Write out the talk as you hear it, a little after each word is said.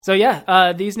So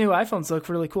yeah, these new iPhones look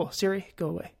really cool. Siri, go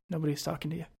away. Nobody's talking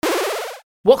to you.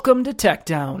 Welcome to Tech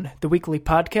Down, the weekly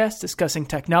podcast discussing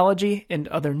technology and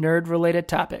other nerd-related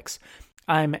topics.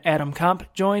 I'm Adam Komp,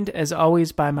 joined as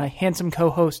always by my handsome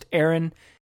co-host Aaron.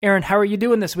 Aaron, how are you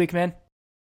doing this week, man?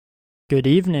 Good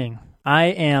evening. I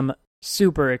am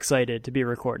super excited to be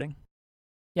recording.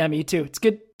 Yeah, me too. It's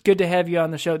good to have you on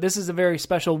the show. This is a very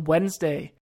special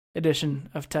Wednesday edition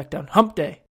of Tech Down. Hump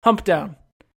Day. Hump Down.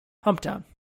 Hump Down.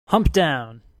 Hump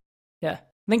Down. Yeah.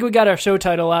 I think we got our show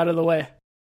title out of the way.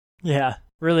 Yeah,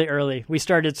 really early. We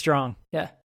started strong. Yeah.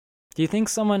 Do you think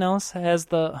someone else has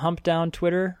the Hump Down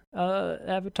Twitter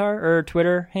avatar or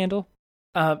Twitter handle?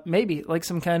 Maybe, like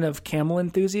some kind of camel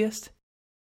enthusiast?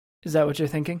 Is that what you're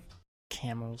thinking?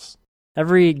 Camels.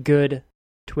 Every good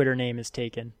Twitter name is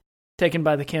taken. Taken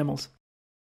by the camels,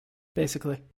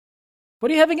 basically. What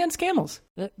do you have against camels?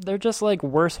 They're just like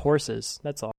worse horses,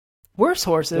 that's all. Worse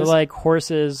horses? They're like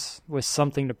horses with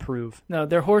something to prove. No,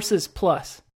 they're horses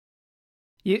plus.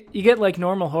 You get like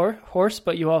normal horse,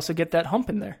 but you also get that hump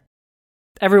in there.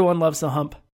 Everyone loves the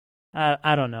hump.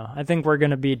 I don't know. I think we're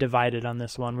going to be divided on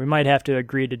this one. We might have to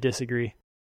agree to disagree.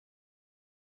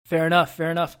 Fair enough.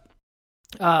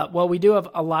 Well, we do have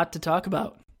a lot to talk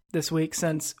about this week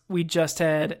since we just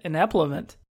had an Apple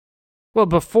event. Well,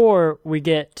 before we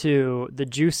get to the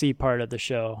juicy part of the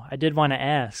show, I did want to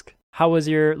ask, how was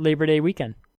your Labor Day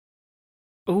weekend?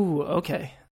 Ooh,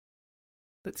 okay.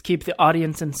 Let's keep the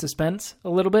audience in suspense a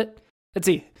little bit. Let's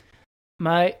see.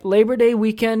 My Labor Day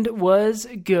weekend was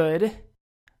good.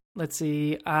 Let's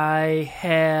see. I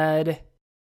had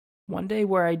one day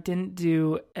where I didn't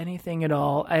do anything at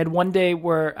all. I had one day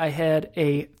where I had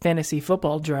a fantasy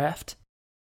football draft,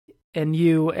 and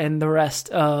you and the rest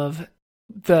of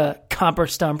the Comper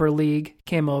Stomper League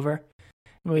came over.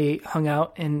 We hung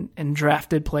out and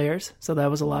drafted players, so that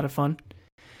was a lot of fun.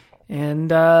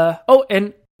 And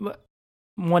and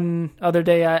one other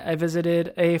day I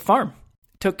visited a farm.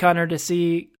 Took Connor to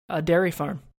see a dairy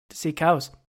farm, to see cows.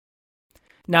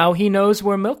 Now he knows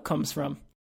where milk comes from.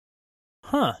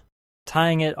 Huh.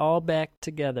 Tying it all back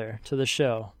together to the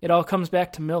show. It all comes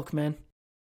back to milk, man.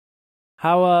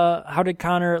 How did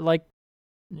Connor like,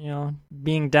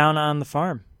 being down on the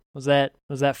farm? Was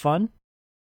that fun?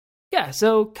 Yeah,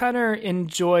 so Connor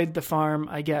enjoyed the farm,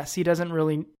 I guess. He doesn't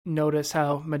really notice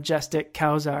how majestic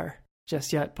cows are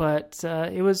just yet, but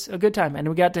it was a good time. And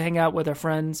we got to hang out with our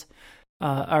friends,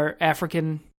 our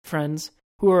African friends,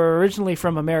 who are originally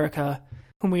from America,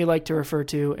 whom we like to refer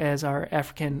to as our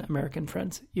African American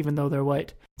friends, even though they're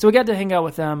white. So we got to hang out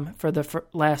with them for the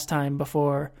last time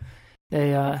before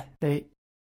they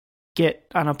get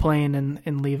on a plane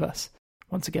and leave us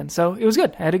once again. So it was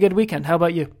good. I had a good weekend. How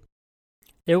about you?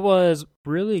 It was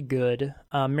really good.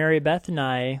 Mary Beth and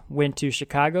I went to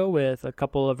Chicago with a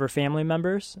couple of her family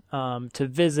members to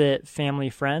visit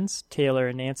family friends, Taylor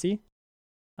and Nancy.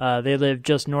 They live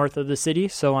just north of the city,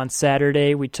 so on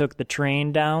Saturday we took the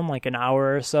train down like an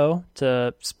hour or so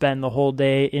to spend the whole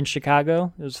day in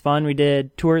Chicago. It was fun. We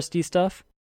did touristy stuff.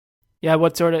 Yeah,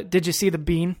 did you see the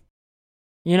Bean?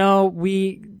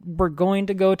 We were going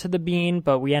to go to the Bean,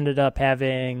 but we ended up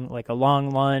having like a long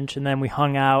lunch, and then we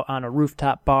hung out on a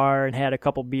rooftop bar and had a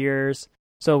couple beers.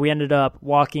 So we ended up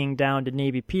walking down to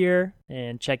Navy Pier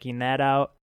and checking that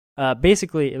out.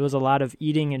 Basically, it was a lot of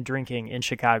eating and drinking in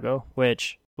Chicago,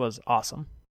 which was awesome.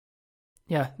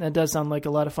 Yeah, that does sound like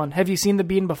a lot of fun. Have you seen the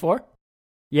Bean before?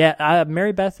 Yeah,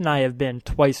 Mary Beth and I have been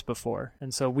twice before,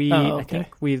 and so I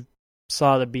think we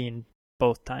saw the Bean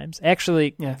both times.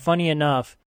 Actually, yeah. Funny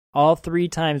enough, all 3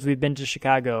 times we've been to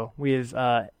Chicago, we've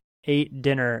ate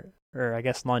dinner, or I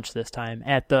guess lunch this time,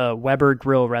 at the Weber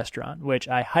Grill restaurant, which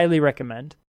I highly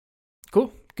recommend.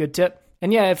 Cool, good tip.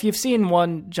 And yeah, if you've seen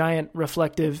one giant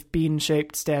reflective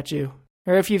bean-shaped statue,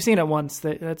 or if you've seen it once,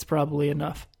 that's probably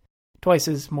enough. Twice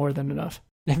is more than enough.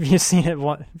 If you've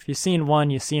seen one,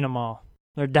 you've seen them all.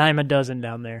 They're a dime a dozen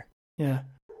down there. Yeah,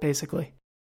 basically.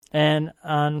 And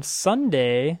on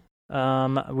Sunday,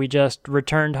 we just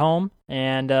returned home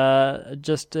and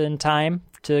just in time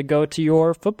to go to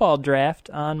your football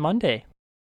draft on Monday.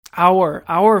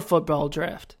 Our football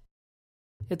draft.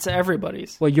 It's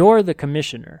everybody's. Well, you're the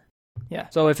commissioner. Yeah.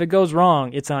 So if it goes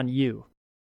wrong, it's on you.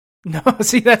 No,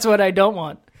 see, that's what I don't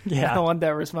want. Yeah. I don't want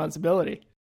that responsibility.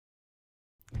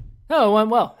 No, it went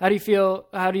well. How do you feel?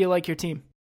 How do you like your team?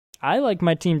 I like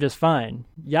my team just fine.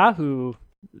 Yahoo,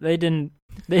 they didn't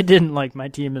like my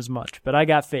team as much, but I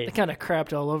got faith. They kind of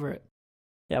crapped all over it.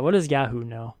 Yeah, what does Yahoo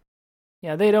know?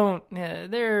 Yeah, they don't. Yeah,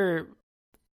 their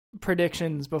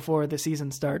predictions before the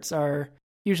season starts are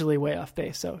usually way off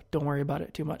base, so don't worry about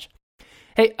it too much.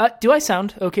 Hey, do I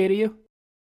sound okay to you?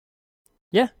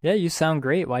 Yeah, you sound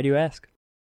great. Why do you ask?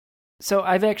 So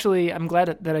I'm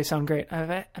glad that I sound great.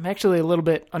 I'm actually a little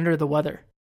bit under the weather.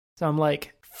 So I'm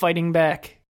like fighting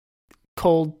back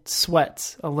cold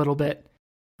sweats a little bit.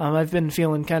 I've been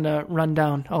feeling kind of run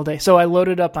down all day. So I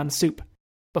loaded up on soup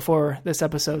before this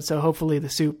episode. So hopefully the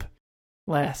soup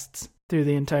lasts through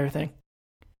the entire thing.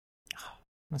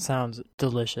 That sounds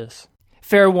delicious.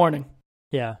 Fair warning.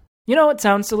 Yeah. You know it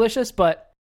sounds delicious,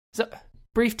 but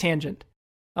brief tangent.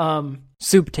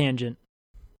 Soup tangent.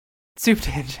 Soup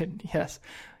tangent, yes.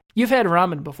 You've had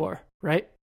ramen before, right?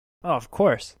 Oh, of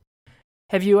course.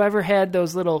 Have you ever had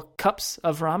those little cups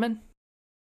of ramen?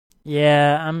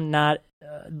 Yeah, I'm not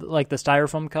like the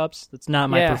styrofoam cups. That's not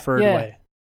my preferred way.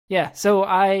 Yeah, so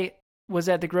I was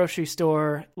at the grocery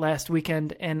store last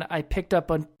weekend and I picked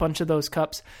up a bunch of those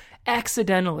cups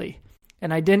accidentally.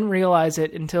 And I didn't realize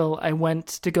it until I went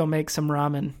to go make some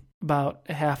ramen about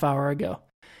a half hour ago.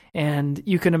 And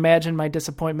you can imagine my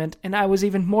disappointment. And I was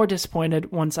even more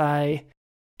disappointed once I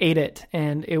ate it.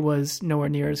 And it was nowhere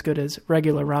near as good as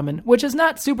regular ramen, which is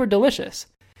not super delicious.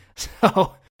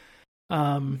 So,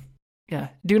 yeah,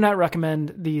 do not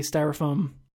recommend the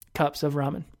styrofoam cups of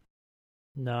ramen.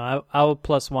 No, I'll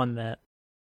 +1 that.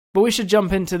 But we should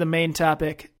jump into the main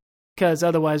topic, because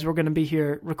otherwise we're going to be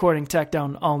here recording Tech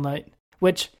Down all night,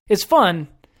 which is fun.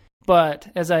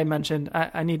 But as I mentioned,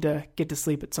 I need to get to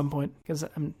sleep at some point because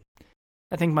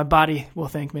I think my body will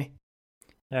thank me.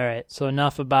 All right, so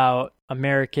enough about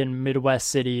American Midwest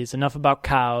cities, enough about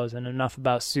cows, and enough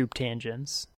about soup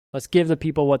tangents. Let's give the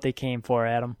people what they came for,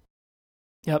 Adam.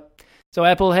 Yep. So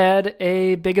Apple had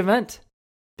a big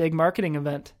marketing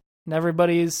event, and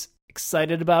everybody's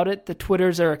excited about it. The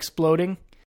Twitters are exploding.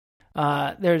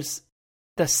 The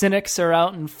cynics are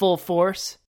out in full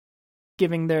force,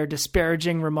 giving their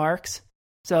disparaging remarks.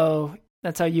 So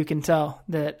that's how you can tell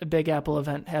that a big Apple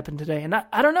event happened today. And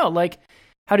I don't know, like,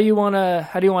 how do you want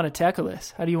to tackle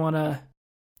this? How do you want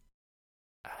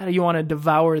to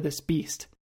devour this beast?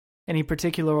 Any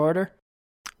particular order?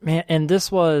 Man, and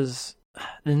this was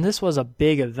a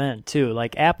big event too.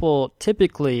 Like Apple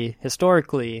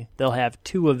historically, they'll have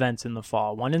 2 events in the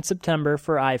fall. One in September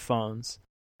for iPhones,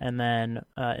 and then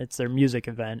it's their music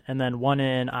event, and then one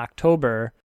in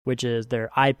October, which is their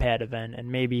iPad event,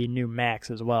 and maybe new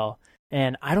Macs as well.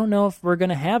 And I don't know if we're going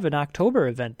to have an October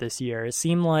event this year. It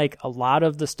seemed like a lot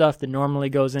of the stuff that normally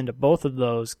goes into both of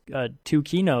those 2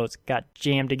 keynotes got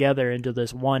jammed together into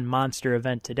this one monster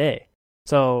event today.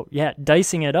 So yeah,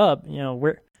 dicing it up,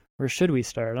 where should we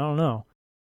start? I don't know.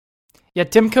 Yeah,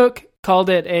 Tim Cook called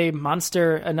it a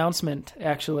monster announcement,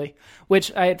 actually, which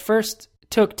I at first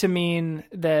took to mean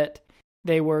that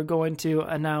they were going to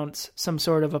announce some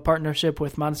sort of a partnership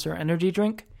with Monster Energy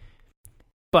drink.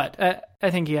 But I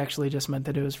think he actually just meant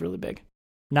that it was really big.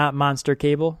 Not Monster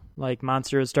Cable? Like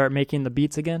Monster would start making the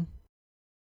beats again?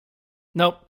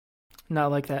 Nope.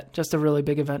 Not like that. Just a really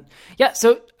big event. Yeah,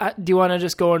 so do you want to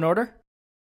just go in order?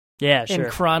 Yeah, sure.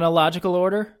 In chronological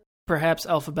order? Perhaps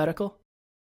alphabetical?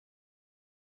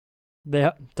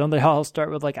 Don't they all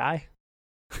start with like I?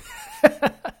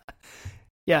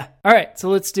 Yeah. All right, so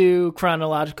let's do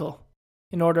chronological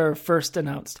in order of first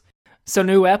announced. So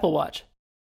new Apple Watch.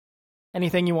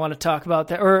 Anything you want to talk about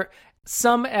that? Or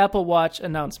some Apple Watch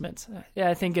announcements. Yeah,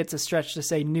 I think it's a stretch to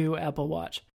say new Apple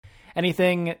Watch.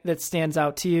 Anything that stands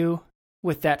out to you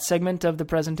with that segment of the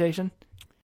presentation?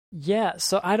 Yeah,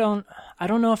 so I don't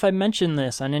know if I mentioned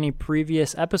this on any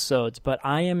previous episodes, but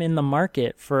I am in the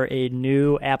market for a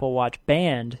new Apple Watch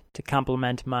band to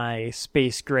complement my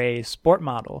space gray sport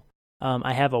model.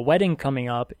 I have a wedding coming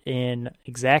up in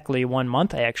exactly 1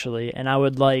 month, actually, and I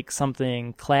would like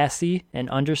something classy and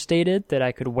understated that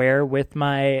I could wear with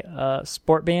my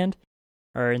sport band,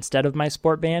 or instead of my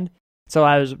sport band. So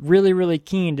I was really, really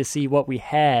keen to see what we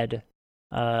had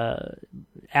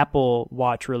Apple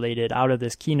Watch related out of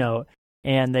this keynote,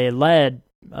 and they led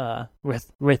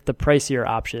with the pricier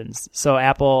options. So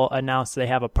Apple announced they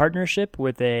have a partnership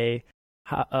with a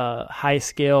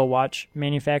high-scale watch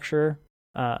manufacturer.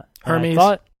 Hermes.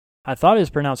 I thought it was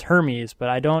pronounced Hermes, but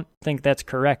I don't think that's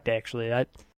correct, actually.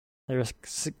 They were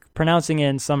pronouncing it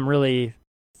in some really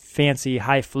fancy,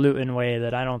 highfalutin way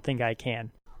that I don't think I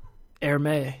can.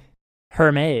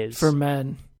 Hermes. For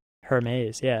men.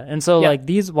 Hermes, yeah. And so, like,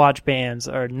 these watch bands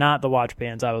are not the watch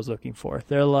bands I was looking for.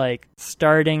 They're, like,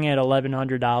 starting at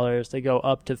 $1,100. They go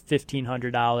up to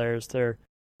 $1,500. They're,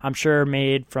 I'm sure,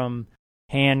 made from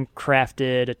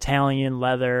handcrafted Italian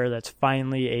leather that's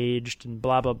finely aged and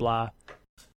blah, blah, blah.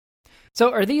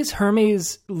 So are these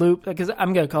Hermes loop? Because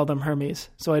I'm going to call them Hermes,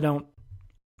 so I don't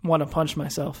want to punch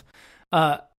myself.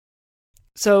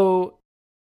 So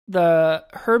the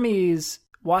Hermes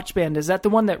watch band, is that the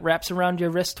one that wraps around your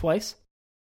wrist twice?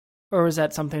 Or is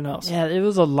that something else? Yeah, it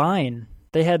was a line.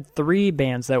 They had 3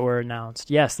 bands that were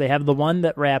announced. Yes, they have the one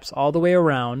that wraps all the way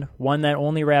around, one that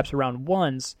only wraps around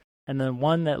once, and then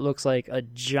one that looks like a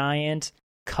giant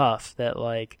cuff that,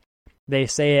 like, they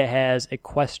say it has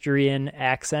equestrian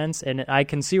accents, and I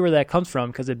can see where that comes from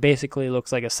because it basically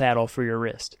looks like a saddle for your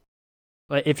wrist.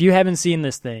 But if you haven't seen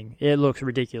this thing, it looks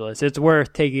ridiculous. It's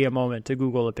worth taking a moment to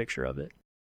Google a picture of it.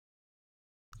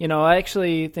 You know, I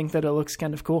actually think that it looks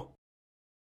kind of cool.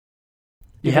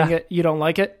 You don't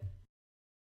like it?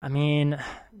 I mean,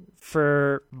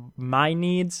 for my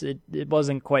needs, it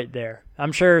wasn't quite there.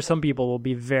 I'm sure some people will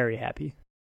be very happy.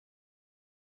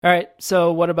 All right,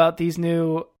 so what about these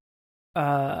new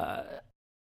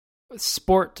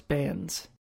sport bands?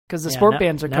 Because the sport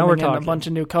bands are coming in a bunch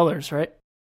of new colors, right?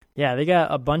 Yeah, they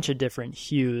got a bunch of different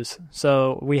hues.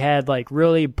 So we had like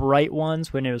really bright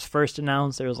ones when it was first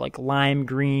announced. There was like lime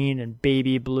green and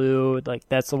baby blue. Like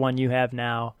that's the one you have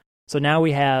now. So now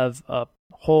we have a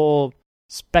whole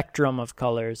spectrum of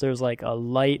colors. There's like a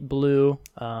light blue.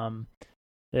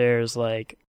 There's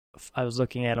like, I was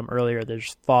looking at them earlier.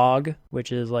 There's fog,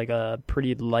 which is like a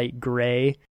pretty light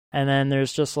gray. And then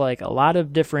there's just like a lot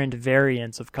of different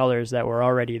variants of colors that were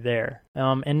already there.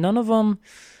 And none of them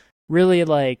really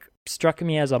like struck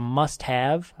me as a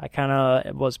must-have. I kind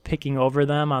of was picking over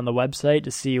them on the website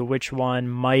to see which one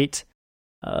might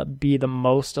be the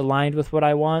most aligned with what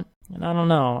I want. And I don't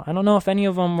know. I don't know if any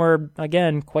of them were,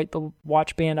 again, quite the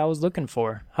watch band I was looking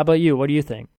for. How about you? What do you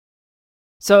think?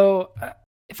 So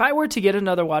if I were to get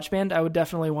another watch band, I would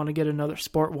definitely want to get another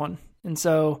sport one. And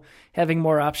so having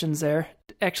more options there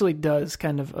actually does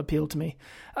kind of appeal to me.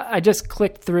 I just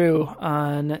clicked through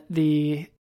on the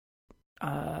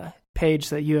page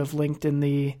that you have linked in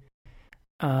the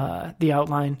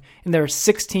outline, and there are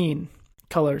 16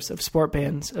 colors of sport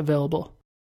bands available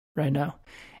right now.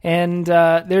 And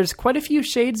there's quite a few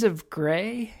shades of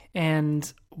gray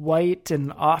and white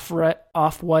and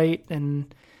off-white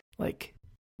and like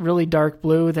really dark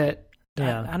blue that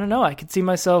I don't know. I could see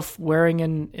myself wearing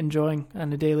and enjoying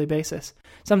on a daily basis.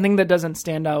 Something that doesn't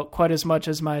stand out quite as much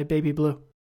as my baby blue.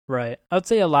 Right. I would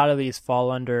say a lot of these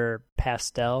fall under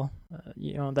pastel.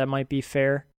 That might be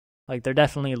fair. Like they're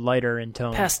definitely lighter in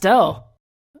tone. Pastel?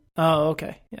 Oh,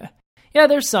 okay. Yeah. Yeah,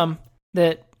 there's some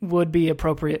that would be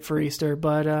appropriate for Easter,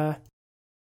 but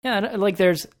like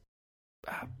there's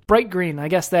bright green. I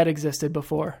guess that existed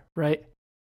before, right?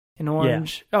 And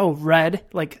orange. Yeah. Oh, red,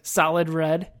 like solid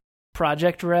red.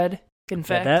 Project red, in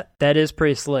fact. Yeah, that is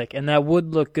pretty slick, and that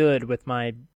would look good with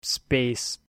my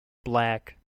space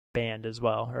black band as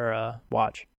well, or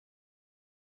watch.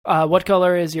 What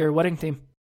color is your wedding theme?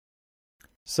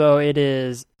 So it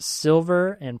is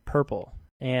silver and purple,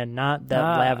 and not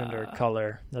that lavender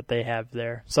color that they have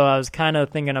there. So I was kind of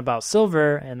thinking about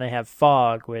silver, and they have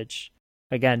fog, which,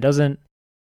 again, doesn't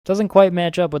quite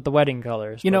match up with the wedding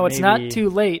colors. It's not too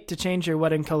late to change your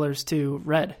wedding colors to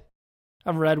red.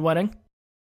 A red wedding.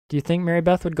 Do you think Mary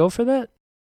Beth would go for that?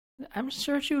 I'm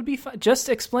sure she would be fine. Just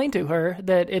explain to her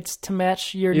that it's to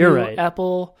match your new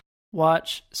Apple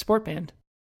Watch sport band.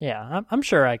 Yeah, I'm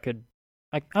sure I could.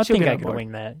 I think I could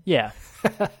wing that. Yeah.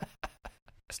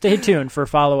 Stay tuned for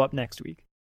follow-up next week.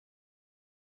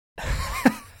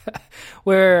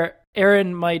 Where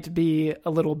Aaron might be a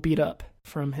little beat up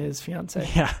from his fiance.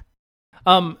 Yeah.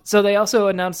 So they also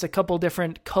announced a couple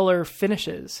different color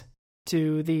finishes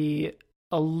to the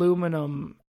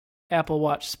aluminum Apple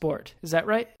Watch Sport. Is that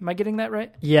right? Am I getting that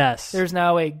right? Yes. There's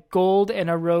now a gold and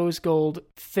a rose gold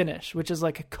finish, which is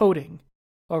like a coating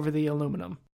over the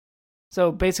aluminum.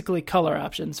 So basically color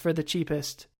options for the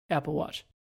cheapest Apple Watch.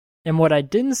 And what I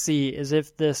didn't see is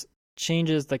if this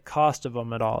changes the cost of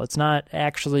them at all. It's not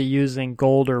actually using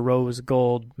gold or rose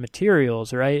gold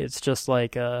materials, right? It's just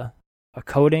like a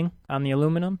coating on the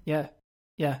aluminum. Yeah.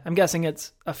 Yeah. I'm guessing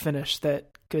it's a finish that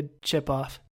could chip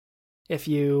off if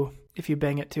you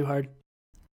bang it too hard.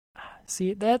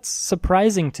 See, that's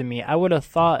surprising to me. I would have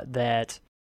thought that,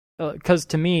 because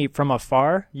to me, from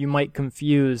afar, you might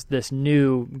confuse this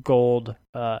new gold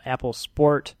Apple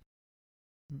Sport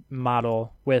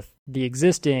model with the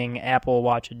existing Apple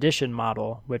Watch Edition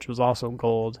model, which was also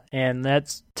gold. And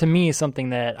that's, to me,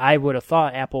 something that I would have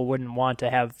thought Apple wouldn't want to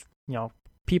have,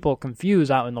 people confuse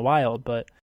out in the wild. But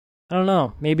I don't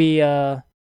know. Maybe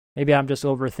I'm just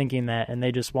overthinking that, and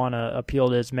they just want to appeal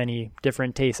to as many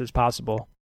different tastes as possible.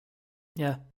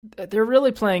 Yeah, they're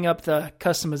really playing up the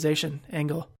customization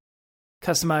angle.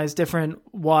 Customize different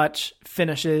watch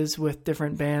finishes with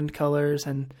different band colors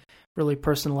and really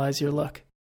personalize your look.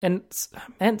 And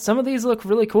man, some of these look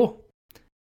really cool.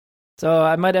 So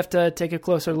I might have to take a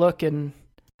closer look, and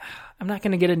I'm not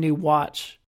going to get a new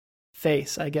watch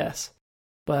face, I guess.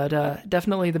 But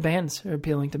definitely the bands are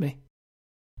appealing to me.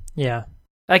 Yeah.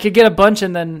 I could get a bunch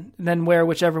and then wear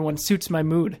whichever one suits my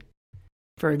mood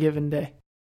for a given day.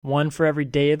 One for every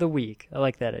day of the week. I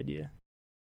like that idea.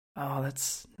 Oh,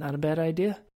 that's not a bad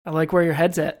idea. I like where your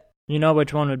head's at. You know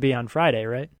which one would be on Friday,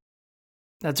 right?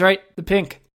 That's right, the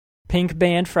pink. Pink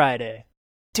Band Friday.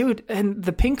 Dude, and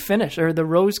the pink finish, or the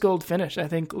rose gold finish, I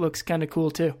think looks kind of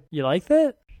cool too. You like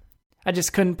that? I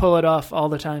just couldn't pull it off all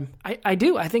the time. I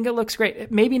do. I think it looks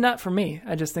great. Maybe not for me.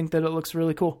 I just think that it looks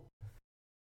really cool.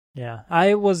 Yeah.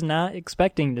 I was not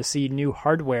expecting to see new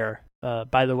hardware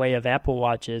by the way of Apple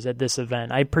Watches at this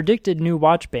event. I predicted new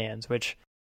watch bands, which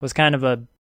was kind of a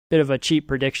bit of a cheap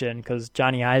prediction because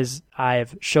Johnny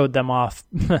Ive showed them off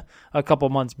a couple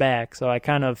months back, so I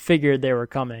kind of figured they were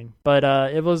coming. But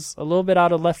it was a little bit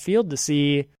out of left field to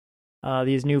see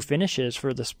these new finishes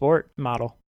for the sport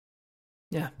model.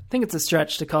 Yeah, I think it's a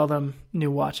stretch to call them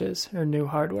new watches or new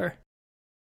hardware.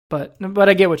 But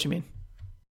I get what you mean.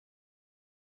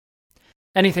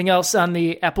 Anything else on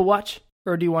the Apple Watch?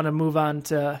 Or do you want to move on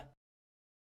to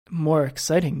more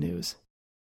exciting news?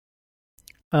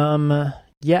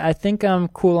 Yeah, I think I'm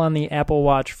cool on the Apple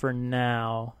Watch for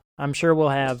now. I'm sure we'll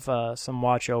have some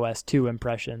watchOS 2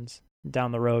 impressions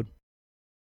down the road.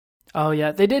 Oh,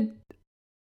 yeah. They did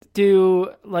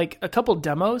do like a couple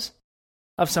demos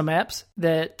of some apps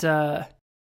that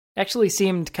actually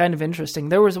seemed kind of interesting.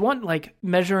 There was one like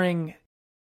measuring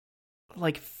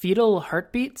like fetal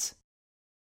heartbeats,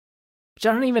 which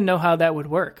I don't even know how that would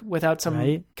work without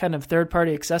some kind of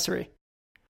third-party accessory.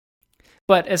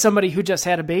 But as somebody who just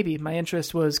had a baby, my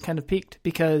interest was kind of piqued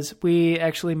because we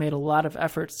actually made a lot of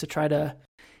efforts to try to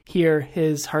hear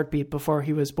his heartbeat before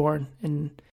he was born.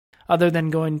 And other than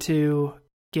going to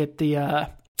get the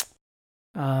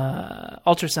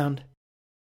ultrasound,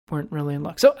 weren't really in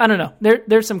luck. So I don't know.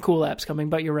 There's some cool apps coming,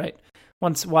 but you're right.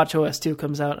 Once watchOS 2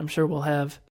 comes out, I'm sure we'll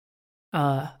have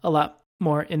a lot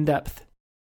more in-depth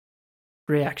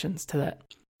reactions to that.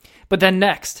 But then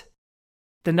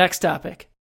the next topic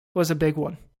was a big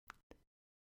one.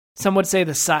 Some would say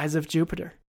the size of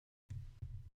Jupiter.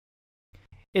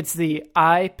 It's the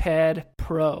iPad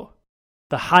Pro.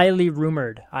 The highly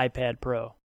rumored iPad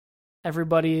Pro.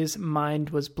 Everybody's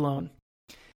mind was blown.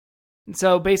 And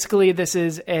so basically this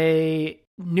is a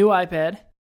new iPad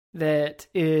that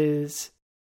is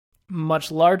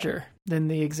much larger than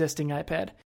the existing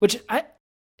iPad, which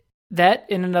that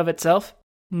in and of itself,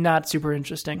 not super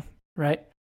interesting, right?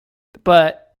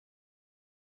 But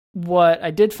what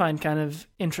I did find kind of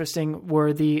interesting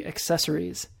were the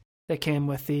accessories that came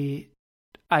with the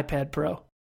iPad Pro.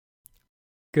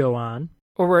 Go on.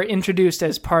 Or were introduced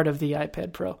as part of the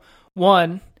iPad Pro.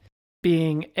 One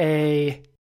being a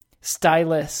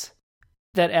stylus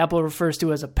that Apple refers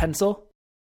to as a pencil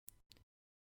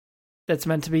that's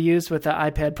meant to be used with the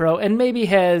iPad Pro and maybe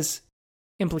has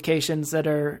implications that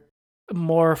are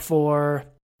more for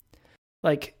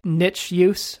like niche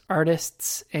use,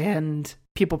 artists and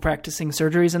people practicing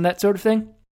surgeries and that sort of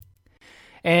thing.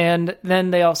 And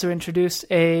then they also introduced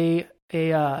a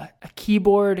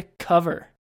keyboard cover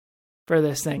for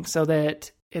this thing so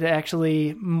that it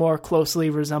actually more closely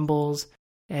resembles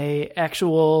a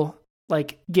actual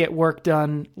like get work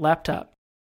done laptop.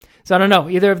 So I don't know,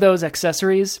 either of those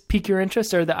accessories pique your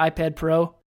interest or the iPad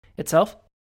Pro itself?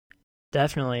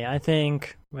 Definitely. I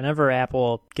think whenever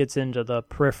Apple gets into the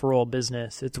peripheral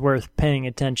business, it's worth paying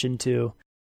attention to.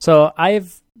 So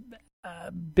I've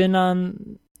been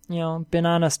on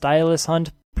a stylus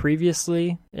hunt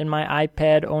previously in my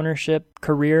iPad ownership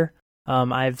career.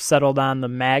 I've settled on the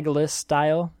magless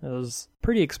style. It was a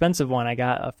pretty expensive one I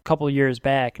got a couple years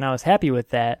back, and I was happy with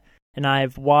that. And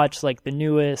I've watched like the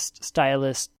newest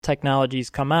stylus technologies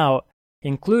come out,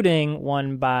 including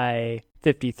one by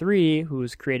 53,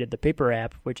 who's created the paper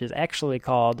app, which is actually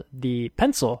called the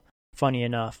Pencil, funny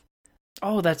enough.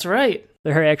 Oh, that's right.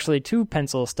 There are actually two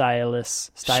pencil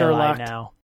styli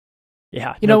now.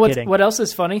 Yeah, you know kidding. What else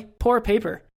is funny? Poor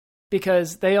Paper.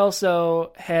 Because they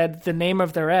also had the name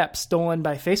of their app stolen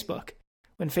by Facebook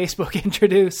when Facebook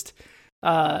introduced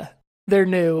their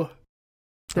new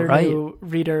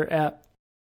reader app.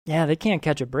 Yeah, they can't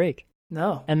catch a break.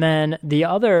 No. And then the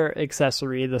other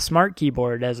accessory, the smart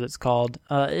keyboard, as it's called,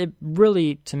 it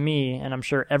really, to me, and I'm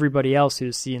sure everybody else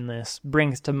who's seen this,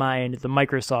 brings to mind the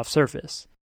Microsoft Surface.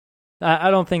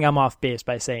 I don't think I'm off base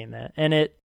by saying that. And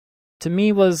it, to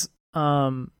me, was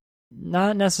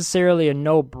not necessarily a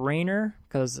no-brainer,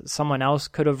 because someone else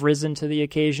could have risen to the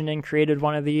occasion and created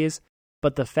one of these,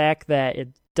 but the fact that it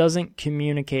doesn't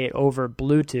communicate over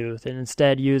Bluetooth and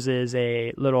instead uses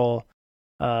a little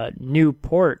new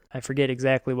port. I forget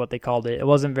exactly what they called it. It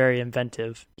wasn't very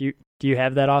inventive. Do you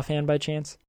have that offhand by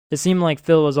chance? It seemed like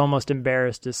Phil was almost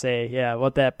embarrassed to say, yeah,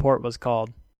 what that port was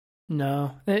called.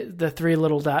 No, the 3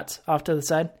 little dots off to the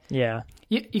side. Yeah.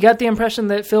 You got the impression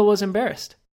that Phil was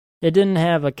embarrassed. It didn't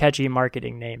have a catchy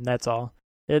marketing name, that's all.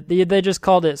 They just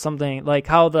called it something like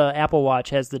how the Apple Watch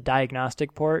has the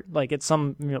diagnostic port. Like it's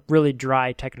some really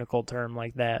dry technical term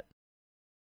like that.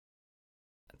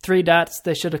 3 dots,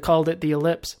 they should have called it the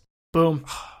ellipse. Boom.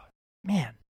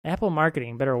 Man, Apple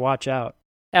marketing better watch out.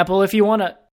 Apple, if you want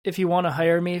to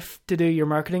hire me to do your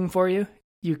marketing for you,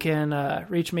 you can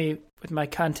reach me with my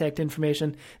contact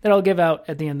information that I'll give out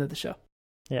at the end of the show.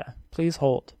 Yeah, please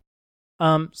hold.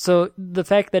 So the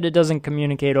fact that it doesn't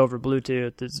communicate over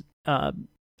Bluetooth is,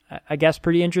 I guess,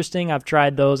 pretty interesting. I've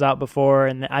tried those out before,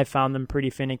 and I found them pretty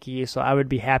finicky, so I would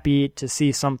be happy to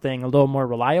see something a little more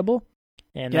reliable,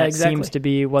 and that seems to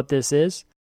be what this is.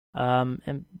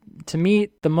 And to me,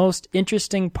 the most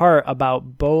interesting part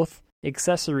about both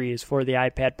accessories for the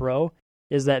iPad Pro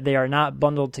is that they are not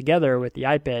bundled together with the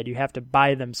iPad. You have to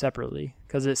buy them separately,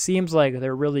 because it seems like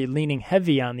they're really leaning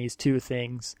heavy on these two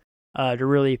things to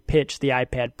really pitch the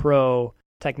iPad Pro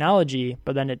technology,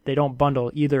 but then they don't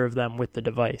bundle either of them with the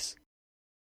device.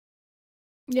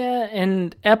 Yeah,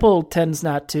 and Apple tends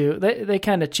not to. They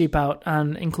kind of cheap out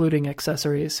on including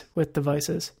accessories with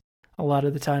devices a lot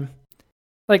of the time.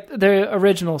 Like the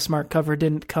original smart cover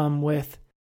didn't come with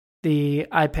the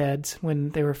iPads when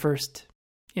they were first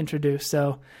introduced,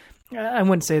 so I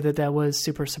wouldn't say that was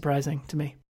super surprising to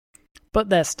me. But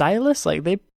that stylus, like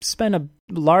they spent a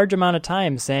large amount of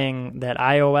time saying that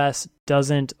iOS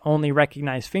doesn't only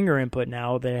recognize finger input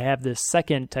now. They have this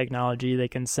second technology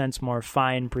that can sense more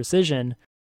fine precision.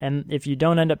 And if you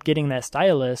don't end up getting that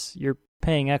stylus, you're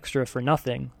paying extra for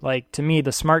nothing. Like to me,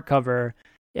 the smart cover,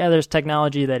 yeah, there's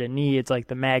technology that it needs, like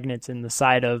the magnets in the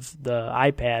side of the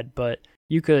iPad, but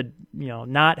you could,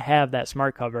 not have that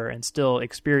smart cover and still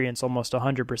experience almost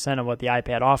 100% of what the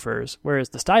iPad offers. Whereas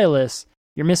the stylus,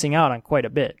 you're missing out on quite a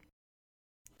bit.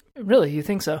 Really? You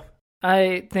think so?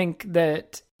 I think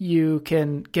that you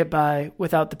can get by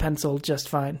without the pencil just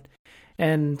fine.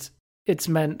 And it's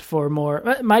meant for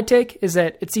more. My take is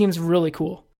that it seems really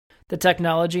cool. The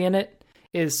technology in it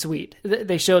is sweet.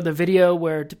 They showed the video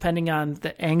where depending on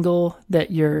the angle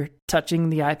that you're touching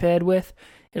the iPad with,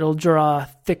 it'll draw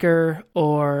thicker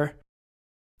or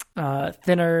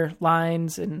thinner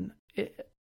lines, and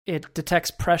it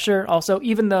detects pressure also,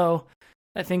 even though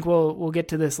I think we'll get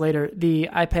to this later. The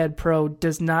iPad Pro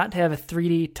does not have a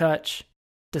 3D touch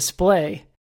display,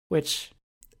 which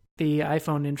the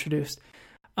iPhone introduced.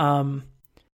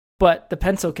 But the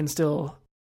pencil can still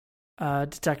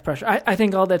detect pressure. I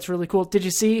think all that's really cool. Did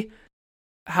you see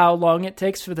how long it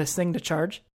takes for this thing to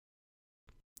charge?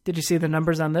 Did you see the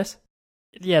numbers on this?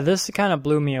 Yeah, this kind of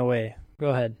blew me away. Go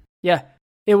ahead. Yeah,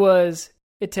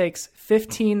 it takes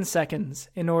 15 seconds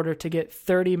in order to get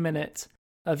 30 minutes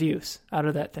of use out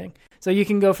of that thing. So you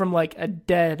can go from like a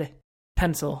dead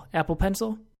pencil, Apple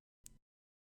Pencil,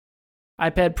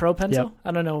 iPad Pro Pencil. Yep.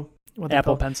 I don't know what they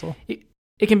Apple call it. Pencil.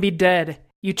 It can be dead.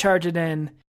 You charge it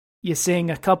in, you sing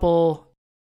a couple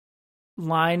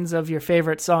lines of your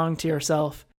favorite song to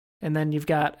yourself, and then you've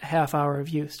got a half hour of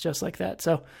use just like that.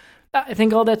 So I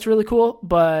think all that's really cool,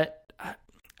 but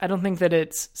I don't think that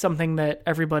it's something that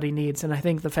everybody needs. And I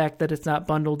think the fact that it's not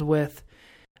bundled with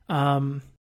the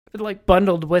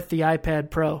iPad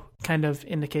Pro kind of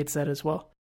indicates that as well.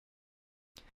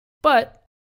 But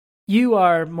you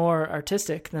are more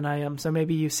artistic than I am, so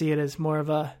maybe you see it as more of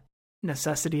a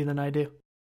necessity than I do.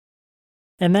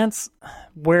 And that's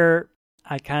where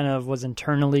I kind of was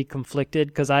internally conflicted,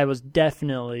 because I was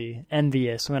definitely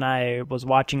envious when I was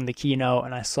watching the keynote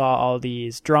and I saw all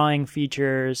these drawing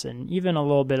features and even a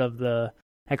little bit of the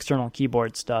external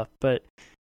keyboard stuff. But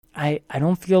I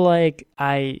don't feel like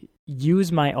I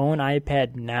use my own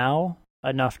iPad now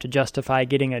enough to justify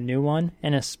getting a new one,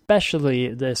 and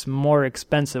especially this more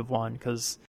expensive one,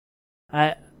 because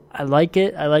I like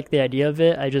it. I like the idea of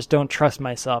it. I just don't trust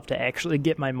myself to actually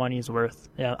get my money's worth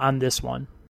on this one.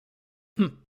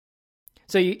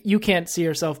 So you can't see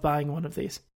yourself buying one of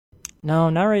these? No,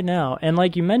 not right now. And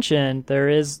like you mentioned, there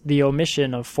is the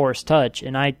omission of Force Touch,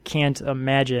 and I can't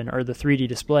imagine, or the 3D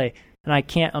display, and I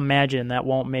can't imagine that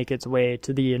won't make its way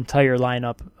to the entire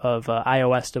lineup of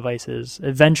iOS devices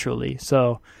eventually.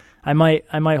 So I might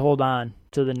hold on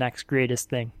to the next greatest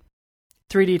thing.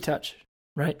 3D Touch,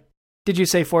 right? Did you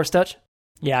say Force Touch?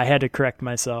 Yeah, I had to correct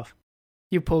myself.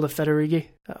 You pulled a Federighi?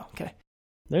 Oh, okay.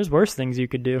 There's worse things you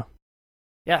could do.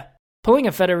 Yeah. Pulling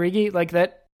a Federighi like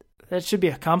that should be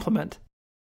a compliment.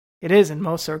 It is in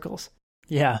most circles.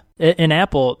 Yeah, in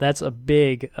Apple, that's a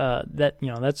big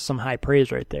that's some high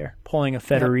praise right there. Pulling a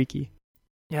Federighi.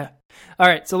 Yeah. All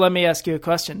right, so let me ask you a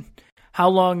question. How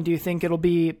long do you think it'll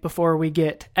be before we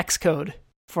get Xcode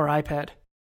for iPad?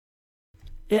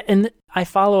 Yeah, and I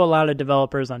follow a lot of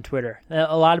developers on Twitter.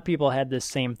 A lot of people had this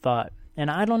same thought, and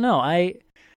I don't know. I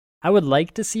would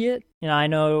like to see it. I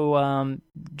know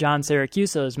John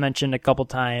Siracusa has mentioned a couple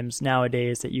times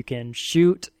nowadays that you can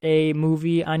shoot a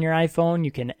movie on your iPhone, you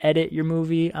can edit your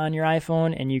movie on your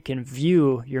iPhone, and you can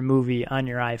view your movie on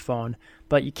your iPhone.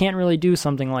 But you can't really do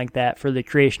something like that for the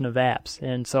creation of apps.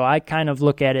 And so I kind of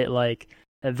look at it like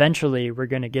eventually we're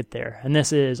going to get there. And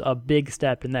this is a big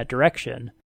step in that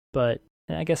direction. But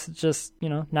I guess it's just,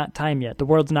 not time yet. The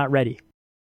world's not ready.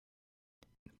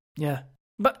 Yeah.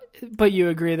 But you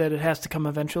agree that it has to come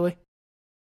eventually?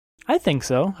 I think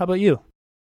so. How about you?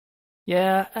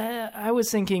 Yeah, I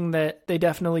was thinking that they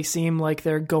definitely seem like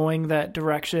they're going that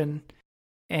direction.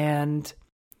 And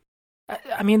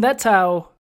I mean, that's how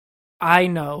I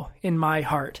know in my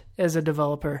heart as a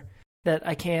developer that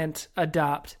I can't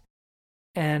adopt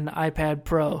an iPad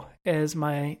Pro as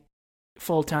my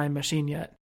full-time machine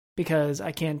yet because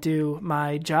I can't do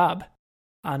my job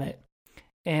on it.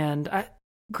 And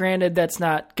granted, that's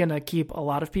not going to keep a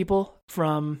lot of people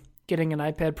from getting an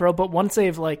iPad Pro, but once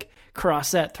they've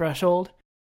crossed that threshold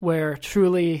where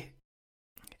truly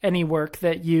any work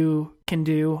that you can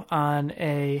do on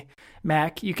a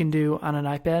Mac, you can do on an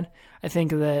iPad, I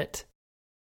think that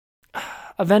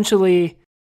eventually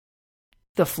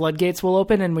the floodgates will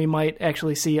open and we might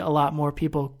actually see a lot more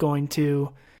people going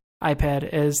to iPad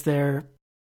as their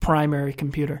primary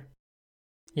computer.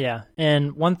 Yeah,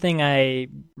 and one thing I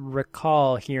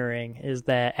recall hearing is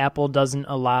that Apple doesn't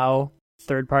allow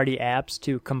third-party apps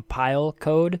to compile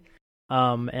code,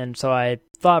 and so I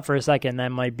thought for a second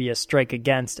that might be a strike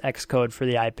against Xcode for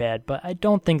the iPad, but I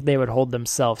don't think they would hold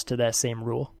themselves to that same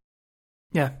rule.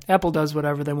 Yeah, Apple does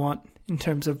whatever they want in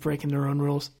terms of breaking their own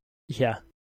rules. Yeah.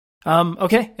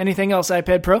 Okay, anything else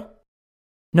iPad Pro?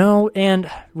 No,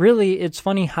 and really it's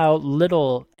funny how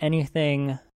little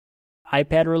anything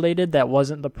iPad related that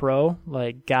wasn't the Pro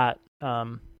got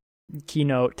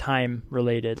keynote time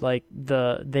related.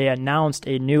 They announced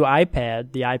a new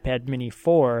iPad, the iPad Mini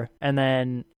 4, and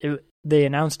then they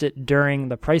announced it during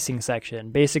the pricing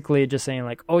section, basically just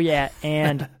saying oh yeah,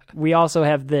 and we also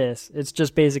have this. It's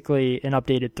just basically an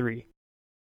updated 3.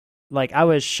 I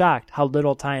was shocked how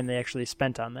little time they actually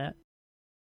spent on that.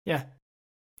 Yeah,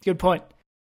 good point.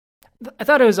 I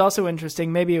thought it was also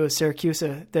interesting, maybe it was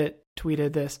Siracusa that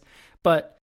tweeted this,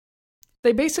 but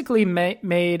they basically made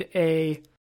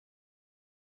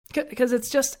because it's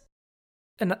just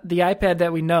the iPad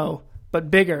that we know,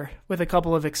 but bigger with a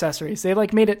couple of accessories. They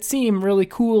made it seem really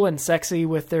cool and sexy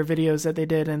with their videos that they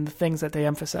did and the things that they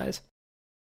emphasize.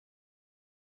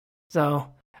 So,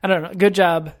 I don't know. Good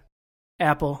job,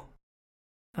 Apple,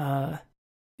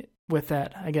 with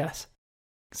that, I guess.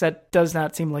 Because that does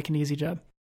not seem like an easy job.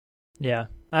 Yeah,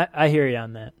 I hear you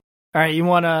on that. All right, you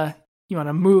wanna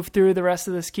move through the rest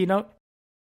of this keynote?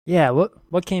 Yeah,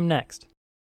 what came next?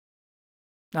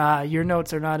 Your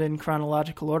notes are not in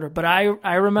chronological order, but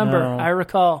I remember, No. I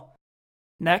recall.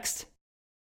 Next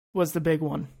was the big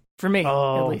one, for me,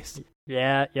 at least.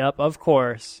 Yeah, yep, of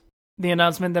course. The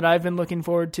announcement that I've been looking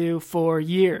forward to for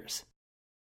years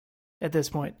at this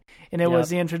point. And it was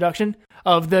the introduction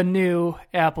of the new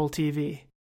Apple TV.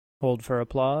 Hold for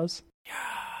applause.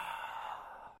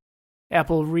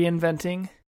 Apple reinventing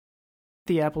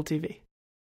the Apple TV.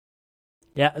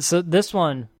 Yeah, so this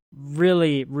one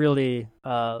really, really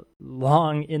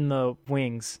long in the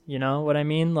wings. You know what I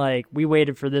mean? We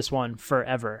waited for this one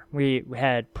forever. We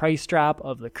had price drop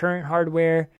of the current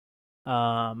hardware.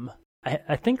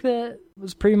 I think that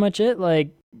was pretty much it.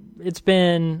 It's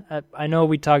been, I know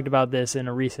we talked about this in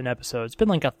a recent episode. It's been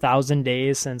 1,000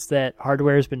 days since that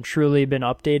hardware has been truly been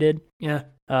updated. Yeah.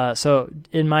 So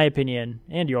in my opinion,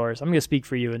 and yours, I'm going to speak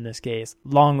for you in this case,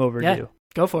 long overdue. Yeah,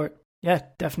 go for it. Yeah,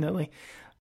 definitely.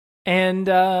 And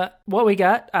what we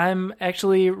got, I'm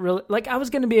actually really, I was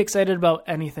going to be excited about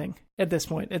anything at this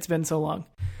point. It's been so long.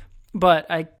 But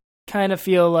I kind of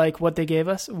feel like what they gave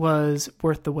us was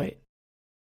worth the wait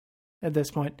at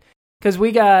this point. Because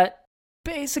we got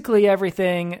basically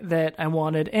everything that I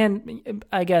wanted. And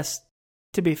I guess,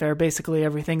 to be fair, basically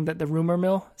everything that the rumor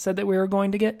mill said that we were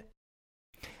going to get.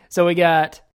 So we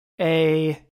got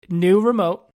a new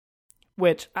remote,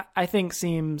 which I think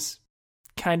seems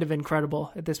kind of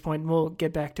incredible at this point. We'll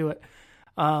get back to it.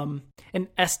 An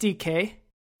SDK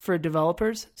for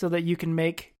developers so that you can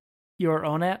make your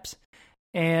own apps.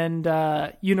 And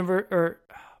I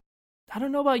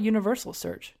don't know about universal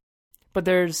search, but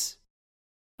there's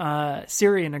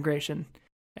Siri integration,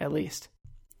 at least.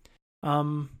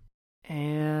 And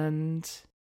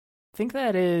I think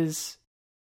that is,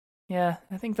 I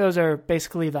think those are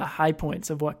basically the high points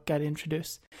of what got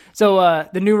introduced. So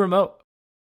the new remote.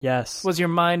 Yes. Was your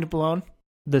mind blown?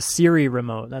 The Siri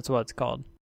remote, that's what it's called.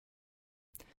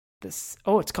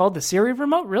 It's called the Siri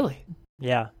remote? Really?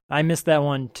 Yeah, I missed that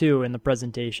one too in the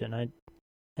presentation. I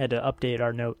had to update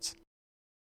our notes.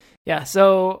 Yeah,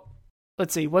 so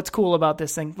let's see. What's cool about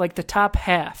this thing? Like the top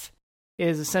half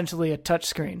is essentially a touch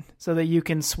screen so that you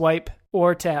can swipe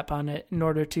or tap on it in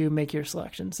order to make your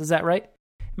selections. Is that right?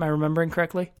 Am I remembering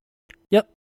correctly? Yep.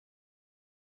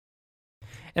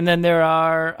 And then there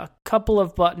are a couple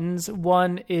of buttons.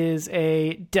 One is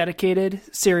a dedicated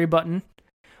Siri button.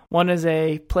 One is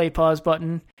a play pause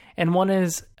button. And one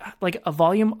is like a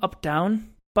volume up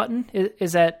down button.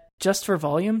 Is that just for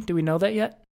volume? Do we know that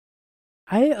yet?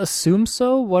 I assume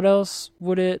so. What else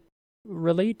would it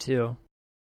relate to?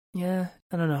 Yeah,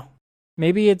 I don't know.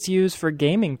 Maybe it's used for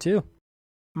gaming too.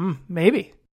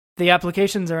 Maybe. The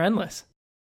applications are endless.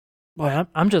 Boy,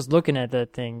 I'm just looking at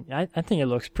that thing. I think it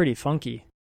looks pretty funky.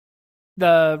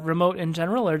 The remote in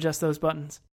general, or just those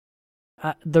buttons?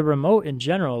 The remote in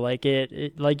general, like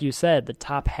it, like you said, the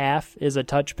top half is a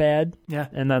touchpad. Yeah.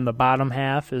 And then the bottom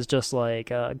half is just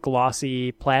like a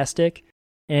glossy plastic.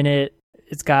 And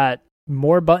it's got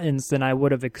more buttons than I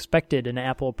would have expected an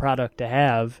Apple product to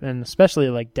have, and especially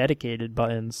like dedicated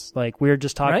buttons. Like we were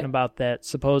just talking about that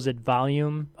supposed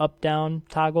volume up-down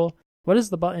toggle. What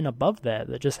is the button above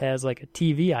that just has like a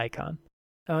TV icon?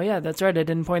 Oh, yeah, that's right. I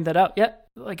didn't point that out. Yeah,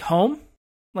 like home?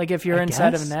 Like if you're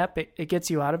inside of an app, it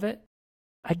gets you out of it?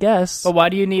 I guess. But why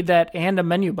do you need that and a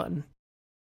menu button?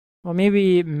 Well,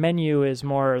 maybe menu is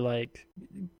more like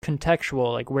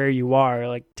contextual, like where you are.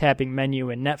 Like tapping menu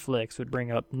in Netflix would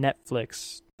bring up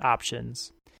Netflix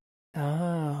options.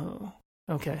 Oh,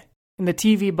 okay. And the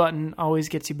TV button always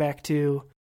gets you back to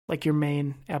like your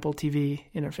main Apple TV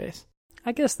interface.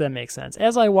 I guess that makes sense.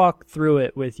 As I walk through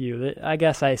it with you, I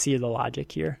guess I see the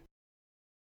logic here.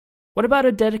 What about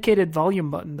a dedicated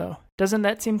volume button, though? Doesn't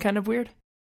that seem kind of weird?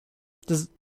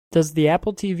 Does the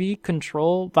Apple TV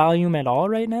control volume at all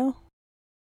right now?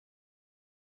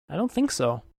 I don't think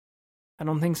so. I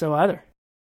don't think so either.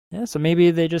 Yeah, so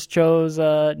maybe they just chose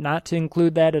not to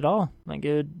include that at all. Like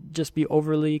it would just be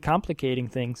overly complicating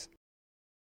things.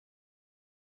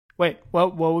 Wait,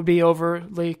 what would be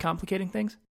overly complicating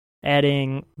things?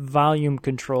 Adding volume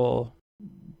control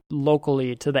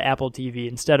locally to the Apple TV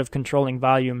instead of controlling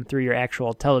volume through your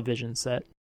actual television set.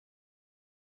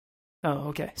 Oh,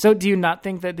 okay. So do you not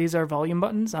think that these are volume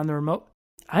buttons on the remote?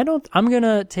 I'm going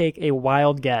to take a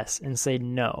wild guess and say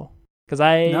no. Because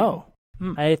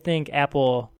I think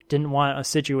Apple didn't want a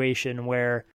situation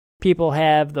where people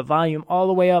have the volume all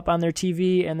the way up on their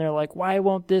TV and they're like, why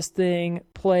won't this thing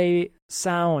play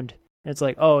sound? And it's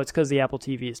like, oh, it's because the Apple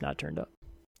TV is not turned up.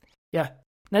 Yeah,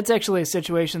 that's actually a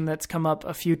situation that's come up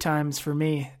a few times for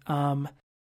me.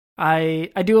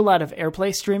 I do a lot of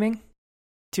AirPlay streaming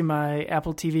to my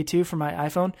Apple TV 2 for my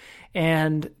iPhone,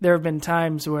 and there have been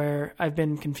times where I've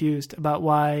been confused about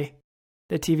why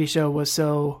the TV show was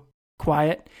so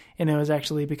quiet, and it was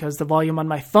actually because the volume on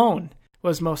my phone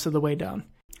was most of the way down.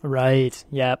 Right,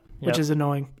 yep. Which is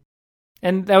annoying.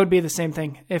 And that would be the same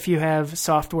thing if you have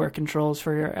software controls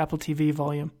for your Apple TV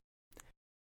volume.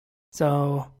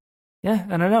 So, yeah,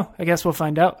 I don't know. I guess we'll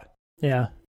find out. Yeah.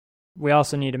 We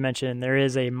also need to mention there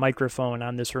is a microphone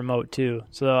on this remote too.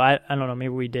 So I don't know, maybe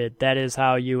we did. That is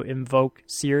how you invoke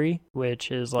Siri, which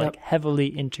is like heavily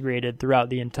integrated throughout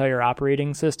the entire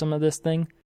operating system of this thing.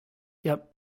 Yep.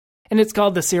 And it's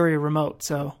called the Siri remote,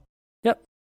 so. Yep.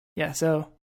 Yeah, so.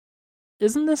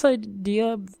 Isn't this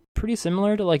idea pretty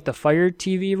similar to like the Fire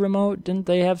TV remote? Didn't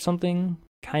they have something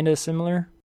kind of similar?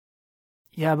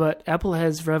 Yeah, but Apple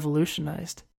has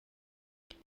revolutionized.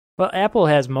 Well, Apple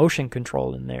has motion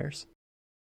control in theirs.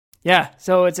 Yeah,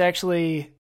 so it's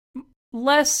actually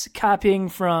less copying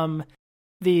from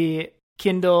the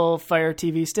Kindle Fire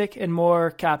TV stick and more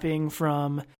copying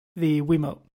from the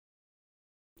Wiimote.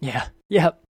 Yeah,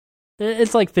 yep.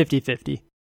 It's like 50-50.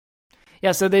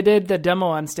 Yeah, so they did the demo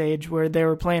on stage where they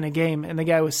were playing a game and the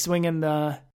guy was swinging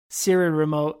the Siri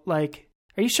remote like,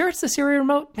 are you sure it's the Siri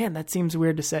remote? Man, that seems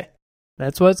weird to say.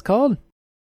 That's what it's called.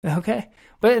 Okay.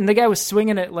 And the guy was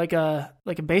swinging it like a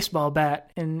baseball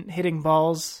bat and hitting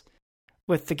balls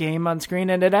with the game on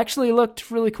screen, and it actually looked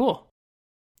really cool.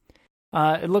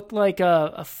 It looked like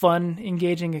a fun,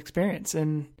 engaging experience,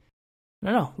 and I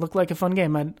don't know, looked like a fun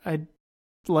game. I'd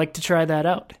like to try that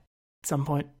out at some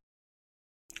point.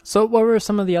 So what were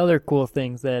some of the other cool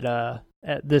things that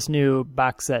this new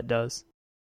box set does?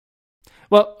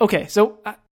 Well, okay, so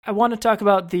I want to talk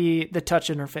about the touch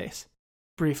interface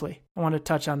briefly. I want to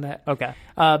touch on that. Okay.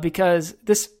 Because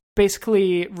this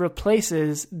basically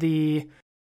replaces the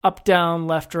up, down,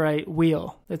 left, right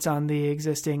wheel that's on the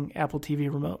existing Apple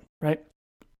TV remote, right?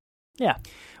 Yeah.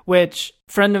 Which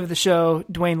friend of the show,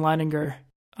 Dwayne Leininger,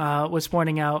 was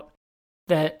pointing out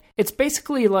that it's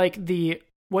basically like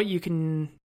what you can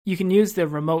use the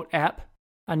remote app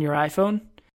on your iPhone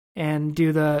and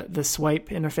do the swipe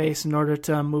interface in order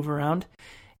to move around.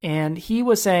 And he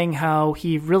was saying how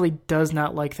he really does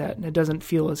not like that, and it doesn't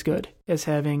feel as good as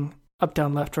having up,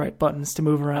 down, left, right buttons to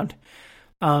move around.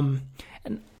 And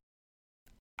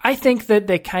I think that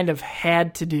they kind of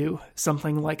had to do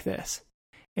something like this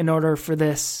in order for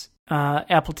this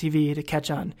Apple TV to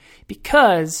catch on,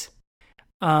 because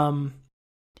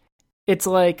it's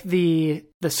like the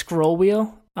scroll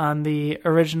wheel on the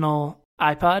original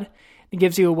iPod. It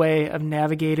gives you a way of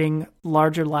navigating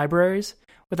larger libraries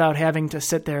without having to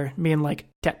sit there being like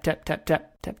tap, tap, tap,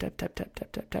 tap, tap, tap, tap, tap,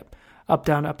 tap, tap, tap, up,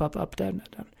 down, up, up, up, down,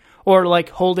 down. Or like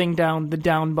holding down the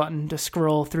down button to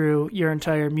scroll through your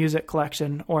entire music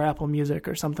collection or Apple Music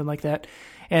or something like that.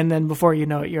 And then before you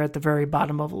know it, you're at the very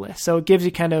bottom of a list. So it gives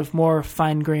you kind of more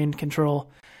fine-grained control.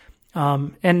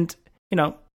 And,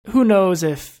 who knows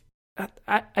if,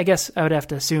 I guess I would have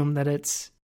to assume that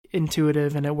it's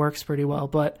intuitive and it works pretty well,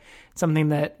 but something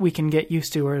that we can get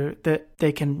used to or that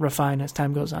they can refine as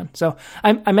time goes on. So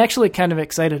I'm actually kind of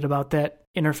excited about that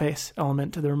interface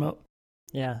element to the remote.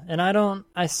 Yeah, and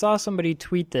I saw somebody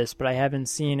tweet this, but I haven't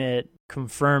seen it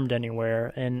confirmed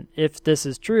anywhere. And if this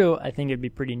is true, I think it'd be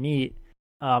pretty neat.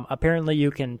 Apparently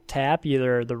you can tap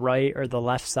either the right or the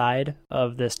left side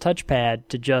of this touchpad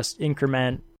to just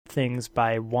increment things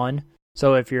by one.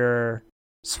 So if you're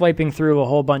swiping through a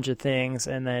whole bunch of things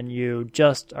and then you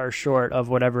just are short of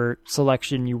whatever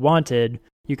selection you wanted,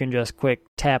 you can just quick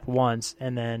tap once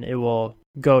and then it will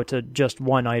go to just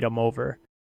one item over,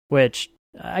 which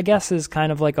I guess is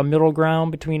kind of like a middle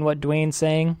ground between what Dwayne's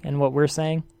saying and what we're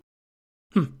saying.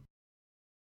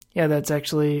 Yeah, that's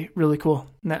actually really cool.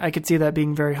 I could see that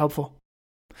being very helpful.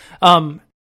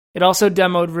 It also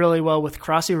demoed really well with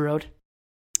Crossy Road.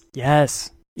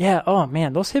 Yes. Yeah, oh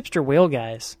man, those hipster whale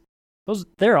guys.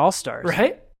 They're all stars.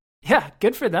 Right? Yeah,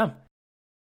 good for them.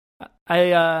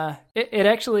 It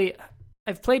actually,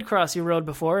 I've played Crossy Road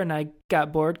before and I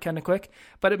got bored kind of quick,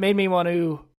 but it made me want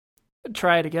to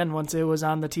try it again once it was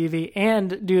on the TV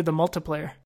and do the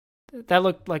multiplayer. That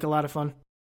looked like a lot of fun.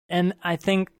 And I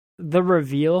think the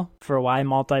reveal for why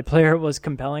multiplayer was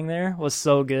compelling there was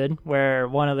so good, where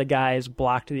one of the guys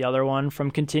blocked the other one from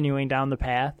continuing down the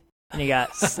path and he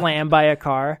got slammed by a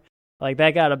car. Like,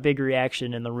 that got a big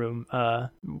reaction in the room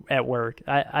at work.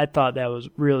 I thought that was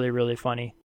really, really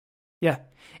funny. Yeah.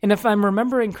 And if I'm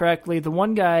remembering correctly, the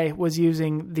one guy was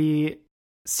using the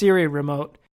Siri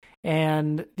remote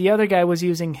and the other guy was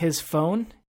using his phone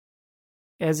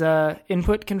as a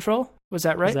input control. Was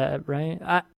that right? Is that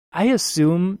right? I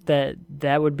assume that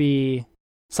would be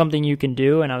something you can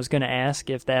do, and I was going to ask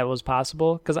if that was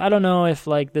possible, because I don't know if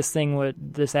like this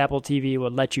Apple TV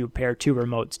would let you pair two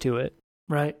remotes to it.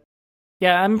 Right.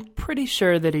 Yeah, I'm pretty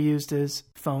sure that he used his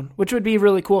phone, which would be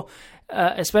really cool,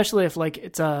 especially if like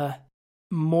it's a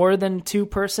more than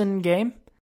 2-person game.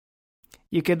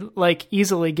 You could like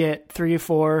easily get 3,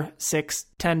 4, 6,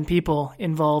 10 people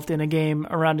involved in a game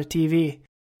around a TV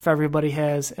if everybody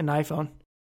has an iPhone.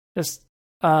 Just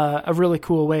a really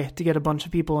cool way to get a bunch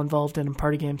of people involved in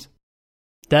party games.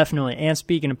 Definitely. And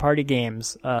speaking of party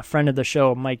games, a friend of the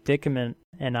show, Mike Dickerman,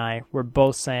 and I were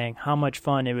both saying how much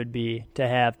fun it would be to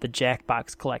have the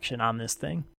Jackbox collection on this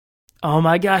thing. Oh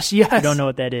my gosh, yes. If you don't know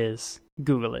what that is,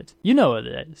 Google it. You know what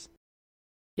it is.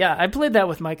 Yeah, I played that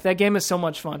with Mike. That game is so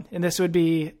much fun, and this would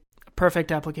be a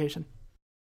perfect application.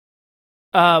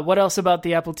 What else about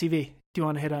the Apple TV do you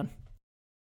want to hit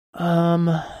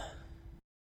on?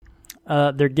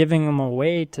 They're giving them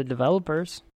away to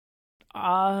developers.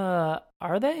 Are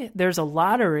they? There's a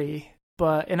lottery,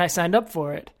 and I signed up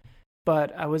for it,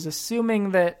 but I was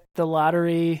assuming that the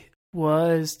lottery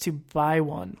was to buy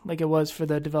one, like it was for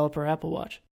the developer Apple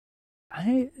Watch.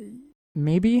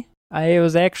 Maybe I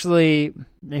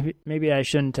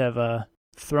shouldn't have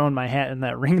thrown my hat in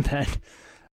that ring then.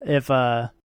 If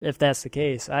that's the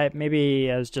case, I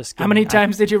was just. How many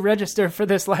times did you register for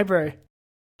this library?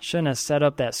 Shouldn't have set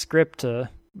up that script to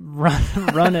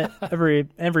run it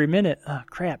every minute. Oh,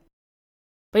 crap.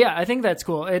 But yeah, I think that's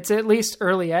cool. It's at least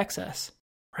early access,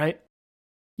 right?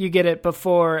 You get it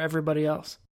before everybody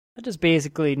else. I just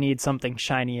basically need something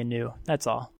shiny and new. That's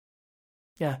all.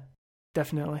 Yeah,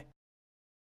 definitely.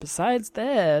 Besides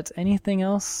that, anything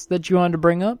else that you wanted to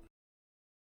bring up?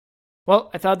 Well,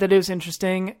 I thought that it was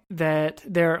interesting that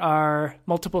there are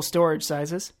multiple storage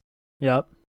sizes. Yep.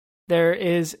 There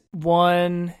is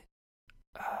one,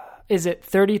 is it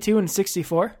 32 and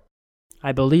 64?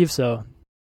 I believe so.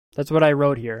 That's what I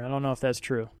wrote here. I don't know if that's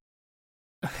true.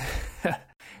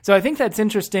 So I think that's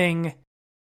interesting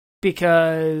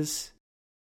because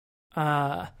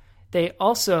they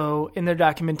also, in their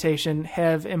documentation,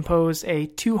 have imposed a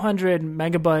 200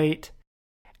 megabyte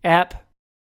app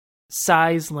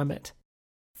size limit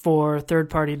for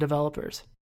third-party developers.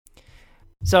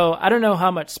 So I don't know how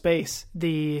much space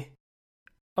the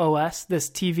OS, this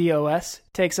TV OS,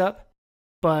 takes up,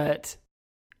 but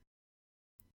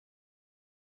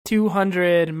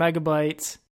 200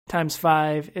 megabytes times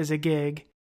 5 is a gig,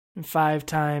 and 5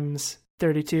 times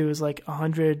 32 is like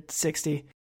 160.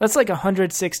 That's like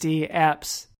 160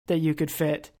 apps that you could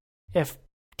fit if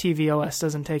tvOS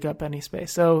doesn't take up any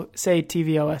space. So say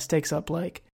tvOS takes up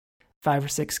like 5 or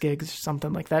 6 gigs or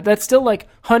something like that. That's still like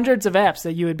hundreds of apps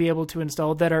that you would be able to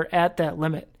install that are at that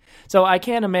limit. So I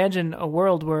can't imagine a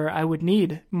world where I would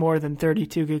need more than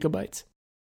 32 gigabytes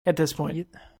at this point.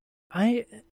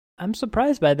 I'm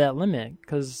surprised by that limit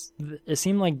because it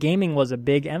seemed like gaming was a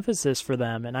big emphasis for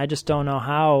them, and I just don't know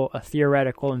how a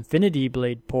theoretical Infinity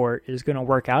Blade port is going to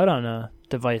work out on a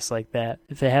device like that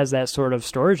if it has that sort of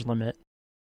storage limit.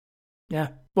 Yeah.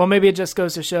 Well, maybe it just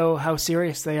goes to show how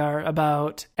serious they are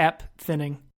about app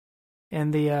thinning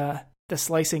and the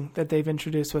slicing that they've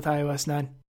introduced with iOS 9.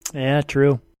 Yeah,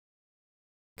 true.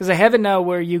 Because I have it now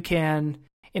where you can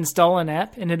install an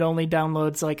app and it only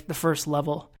downloads like the first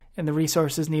level and the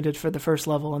resources needed for the first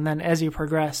level. And then as you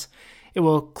progress, it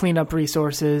will clean up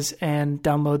resources and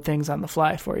download things on the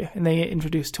fly for you. And they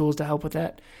introduce tools to help with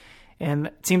that. And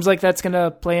it seems like that's going to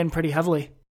play in pretty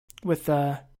heavily with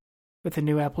the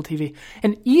new Apple TV.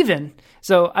 And even,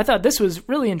 so I thought this was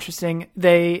really interesting,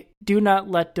 they do not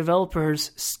let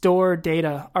developers store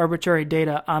data, arbitrary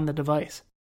data on the device,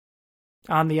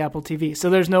 on the Apple TV. So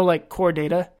there's no like core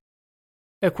data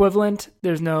equivalent.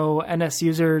 There's no NS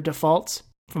user defaults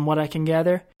from what I can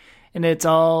gather. And it's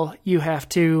all, you have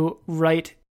to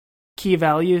write key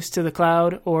values to the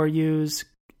cloud or use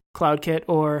CloudKit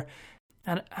or,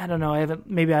 I don't know, I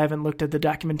haven't looked at the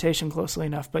documentation closely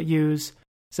enough, but use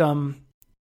some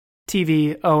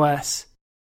TV OS.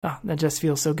 Oh, that just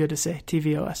feels so good to say,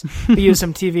 TV OS. We use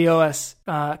some TV OS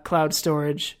cloud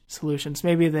storage solutions.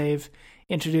 Maybe they've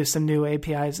introduced some new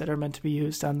APIs that are meant to be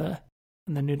used on the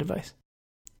new device.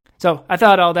 So I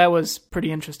thought all that was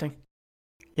pretty interesting.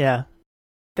 Yeah.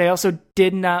 They also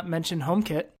did not mention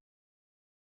HomeKit.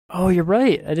 Oh, you're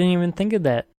right. I didn't even think of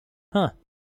that. Huh.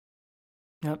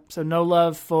 Yep. So no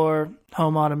love for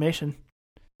home automation.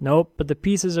 Nope, but the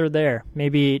pieces are there.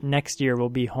 Maybe next year will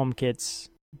be HomeKit's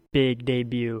big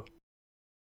debut.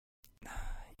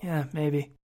 Yeah,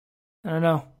 maybe. I don't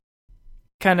know.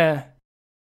 Kind of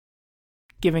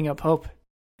giving up hope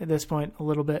at this point a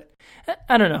little bit.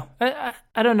 I don't know.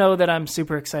 I don't know that I'm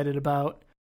super excited about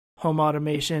home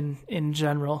automation in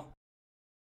general.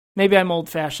 Maybe I'm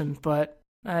old-fashioned, but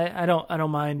I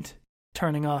don't mind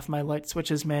turning off my light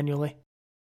switches manually.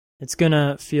 It's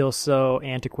gonna feel so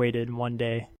antiquated one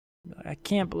day. I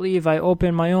can't believe I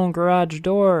opened my own garage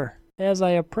door as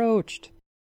I approached.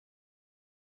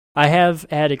 I have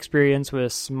had experience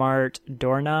with smart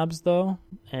doorknobs, though,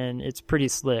 and it's pretty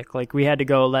slick. Like, we had to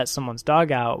go let someone's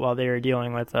dog out while they were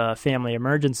dealing with a family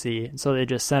emergency, and so they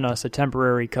just sent us a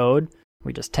temporary code.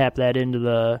 We just tapped that into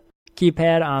the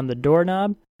keypad on the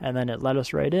doorknob, and then it let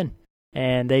us right in.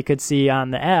 And they could see on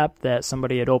the app that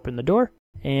somebody had opened the door,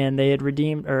 and they had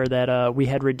redeemed, or that we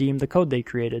had redeemed the code they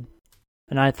created.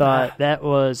 And I thought that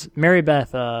was, Mary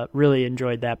Beth really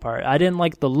enjoyed that part. I didn't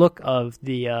like the look of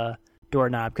the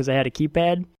doorknob because I had a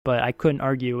keypad, but I couldn't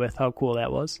argue with how cool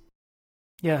that was.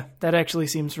 Yeah, that actually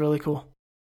seems really cool.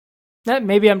 That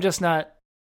maybe I'm just not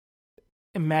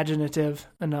imaginative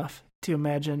enough to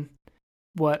imagine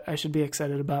what I should be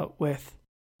excited about with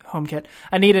HomeKit.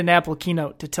 I need an Apple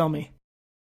keynote to tell me.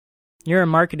 You're a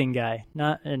marketing guy,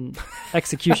 not an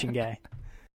execution guy.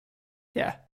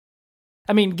 Yeah.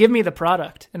 I mean, give me the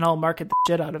product and I'll market the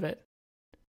shit out of it.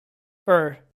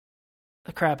 Or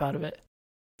the crap out of it.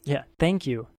 Yeah, thank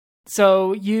you.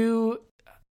 So you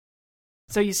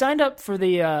signed up for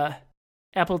the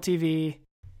Apple TV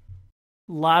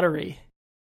lottery.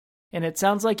 And it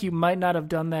sounds like you might not have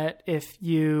done that if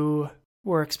you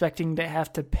were expecting to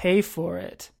have to pay for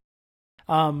it.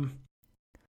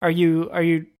 Are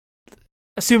you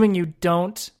assuming you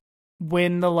don't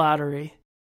win the lottery,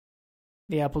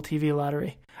 the Apple TV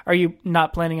lottery? Are you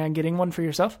not planning on getting one for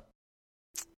yourself?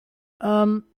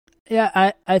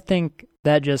 Yeah, I think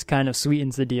that just kind of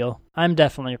sweetens the deal. I'm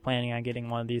definitely planning on getting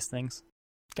one of these things.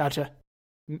 Gotcha.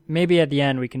 Maybe at the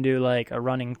end we can do like a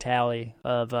running tally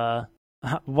of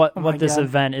what this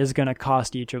event is going to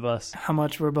cost each of us. How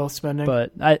much we're both spending.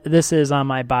 But this is on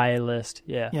my buy list,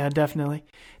 yeah. Yeah, definitely.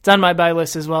 It's on my buy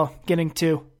list as well, getting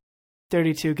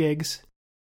 32 gigs.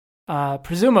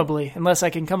 Presumably, unless I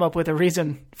can come up with a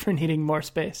reason for needing more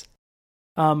space.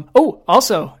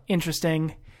 Also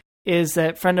interesting is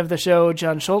that friend of the show,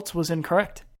 John Schultz, was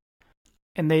incorrect.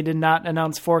 And they did not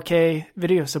announce 4K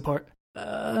video support.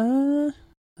 I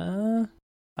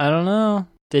don't know.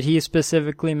 Did he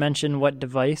specifically mention what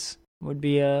device would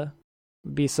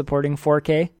be supporting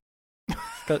 4K?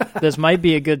 This might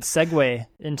be a good segue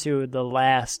into the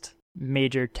last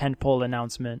major tentpole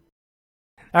announcement.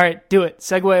 All right, do it.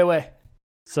 Segue away.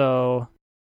 So,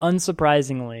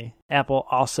 unsurprisingly, Apple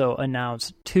also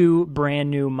announced 2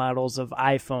 brand new models of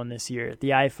iPhone this year, the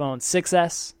iPhone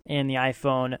 6S and the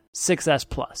iPhone 6S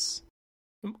Plus.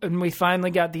 And we finally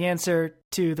got the answer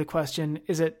to the question,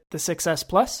 is it the 6S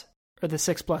Plus or the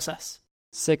 6 Plus S?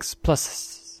 6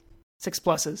 Plus. 6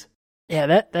 Pluses.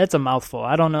 Yeah, that's a mouthful.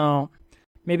 I don't know.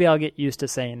 Maybe I'll get used to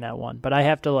saying that one, but I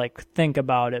have to think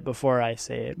about it before I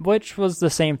say it, which was the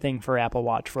same thing for Apple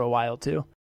Watch for a while too.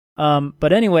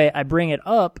 But anyway, I bring it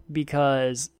up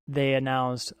because they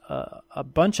announced a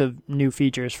bunch of new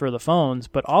features for the phones,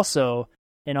 but also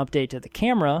an update to the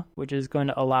camera, which is going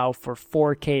to allow for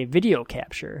 4K video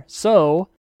capture. So,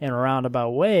 in a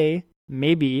roundabout way,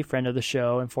 maybe friend of the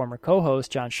show and former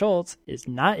co-host John Schultz is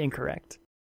not incorrect.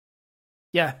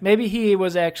 Yeah, maybe he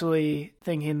was actually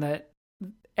thinking that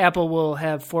Apple will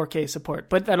have 4K support,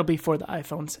 but that'll be for the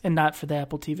iPhones and not for the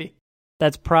Apple TV.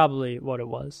 That's probably what it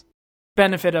was.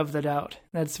 Benefit of the doubt.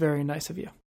 That's very nice of you.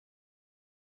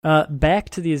 Back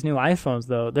to these new iPhones,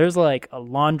 though, there's a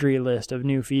laundry list of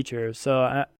new features.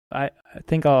 So I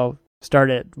think I'll start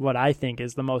at what I think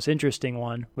is the most interesting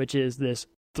one, which is this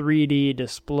 3D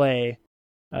display,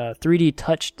 3D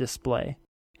touch display.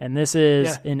 And this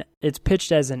is it's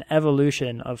pitched as an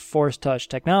evolution of Force Touch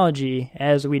technology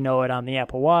as we know it on the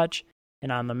Apple Watch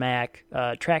and on the Mac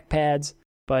trackpads,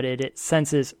 but it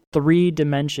senses 3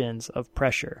 dimensions of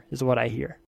pressure, is what I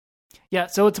hear. Yeah,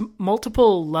 so it's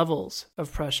multiple levels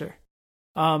of pressure.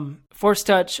 Force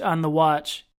Touch on the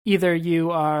watch, either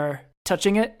you are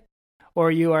touching it or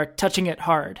you are touching it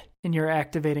hard and you're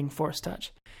activating Force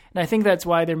Touch. And I think that's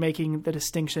why they're making the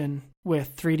distinction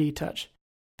with 3D touch,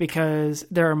 because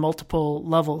there are multiple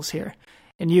levels here.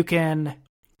 And you can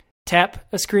tap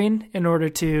a screen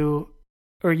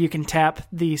or you can tap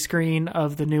the screen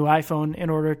of the new iPhone in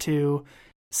order to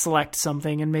select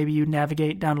something and maybe you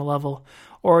navigate down a level.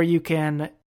 Or you can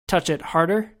touch it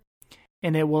harder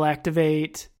and it will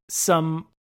activate some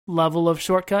level of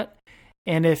shortcut.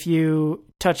 And if you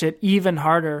touch it even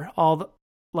harder,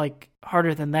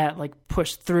 harder than that,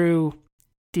 push through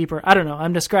deeper. I don't know.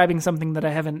 I'm describing something that I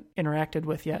haven't interacted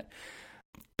with yet.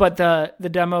 But the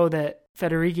demo that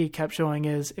Federighi kept showing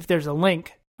is if there's a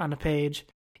link on a page,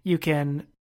 you can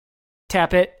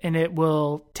tap it and it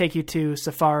will take you to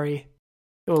Safari.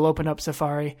 It will open up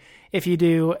Safari. If you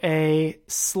do a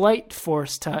slight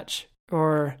Force Touch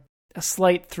or a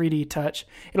slight 3D touch,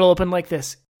 it'll open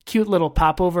this cute little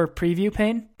popover preview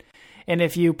pane. And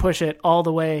if you push it all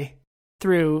the way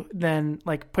through, then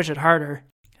push it harder.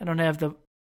 I don't have the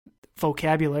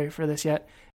vocabulary for this yet.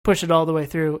 Push it all the way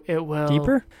through. It will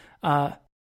deeper.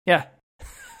 Yeah.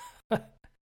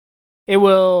 It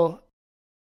will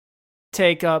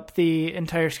take up the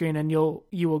entire screen, and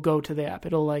you will go to the app.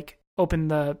 It'll open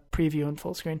the preview in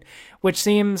full screen, which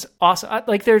seems awesome.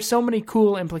 There's so many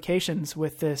cool implications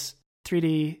with this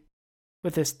 3D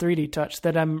touch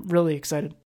that I'm really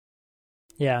excited.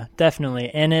 Yeah, definitely.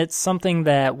 And it's something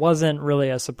that wasn't really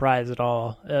a surprise at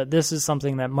all. This is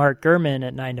something that Mark Gurman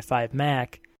at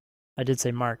 9to5Mac, I did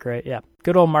say Mark, right? Yeah,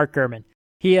 good old Mark Gurman.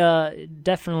 He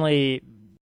definitely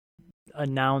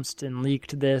announced and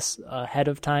leaked this ahead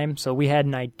of time, so we had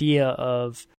an idea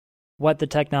of what the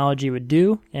technology would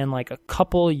do and a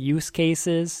couple use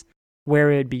cases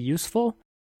where it would be useful.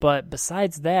 But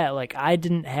besides that, I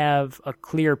didn't have a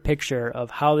clear picture of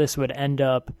how this would end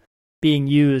up being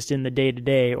used in the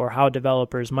day-to-day or how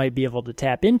developers might be able to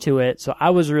tap into it. So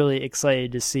I was really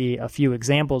excited to see a few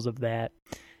examples of that.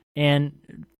 And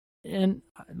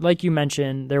like you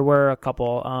mentioned, there were a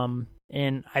couple,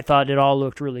 and I thought it all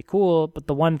looked really cool. But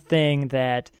the one thing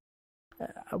that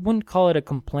I wouldn't call it a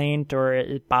complaint or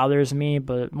it bothers me,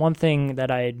 but one thing that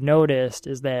I had noticed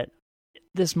is that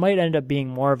this might end up being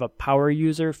more of a power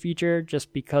user feature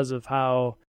just because of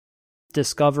how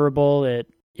discoverable it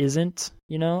isn't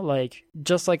like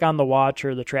just like on the watch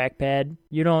or the trackpad,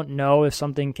 you don't know if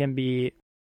something can be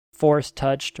force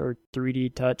touched or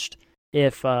 3D touched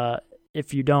if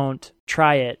you don't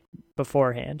try it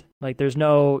beforehand. Like there's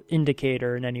no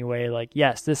indicator in any way like,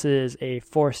 yes, this is a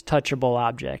force touchable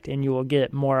object, and you will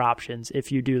get more options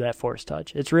if you do that force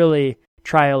touch. It's really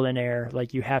trial and error.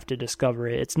 Like you have to discover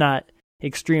it. It's not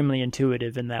extremely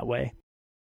intuitive in that way.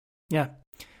 Yeah.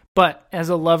 But as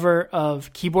a lover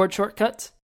of keyboard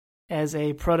shortcuts, as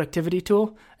a productivity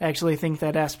tool, I actually think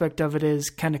that aspect of it is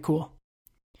kind of cool.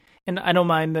 And I don't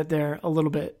mind that they're a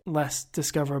little bit less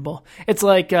discoverable. It's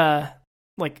like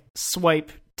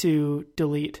swipe to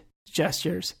delete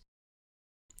gestures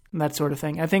and that sort of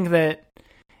thing. I think that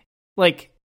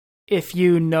like if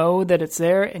you know that it's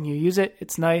there and you use it,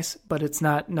 it's nice, but it's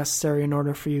not necessary in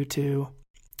order for you to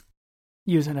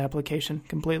use an application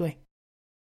completely.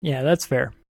 Yeah, that's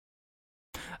fair.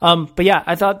 But yeah,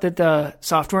 I thought that the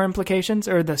software implications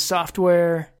or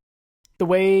the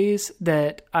ways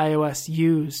that iOS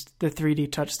used the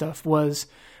 3D touch stuff was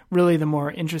really the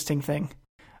more interesting thing.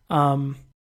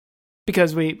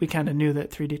 Because we kind of knew that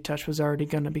 3D touch was already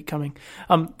going to be coming.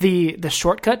 The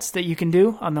shortcuts that you can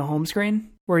do on the home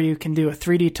screen, where you can do a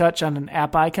 3D touch on an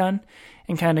app icon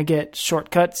and kind of get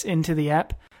shortcuts into the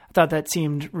app, I thought that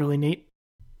seemed really neat.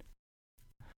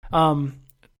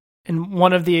 And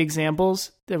one of the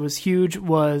examples that was huge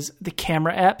was the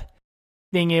camera app,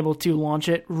 being able to launch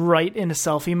it right into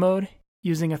selfie mode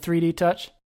using a 3D touch.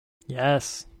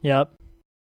 Yes. Yep.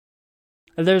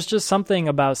 There's just something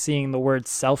about seeing the word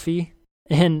selfie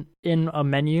in a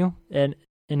menu and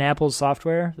in Apple's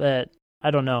software that, I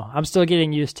don't know. I'm still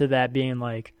getting used to that being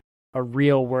like a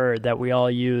real word that we all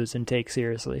use and take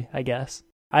seriously, I guess.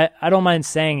 I don't mind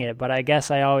saying it, but I guess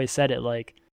I always said it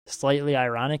like slightly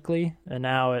ironically, and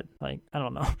now it like, I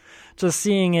don't know. Just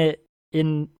seeing it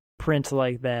in print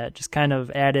like that just kind of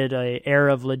added a air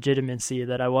of legitimacy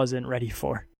that I wasn't ready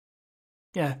for.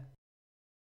 Yeah.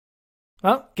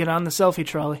 Well, get on the selfie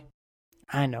trolley.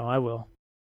 I know, I will.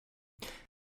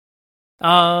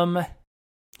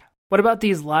 What about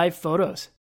these live photos?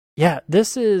 Yeah,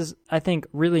 this is, I think,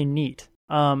 really neat.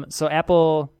 So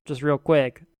Apple, just real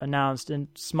quick, announced a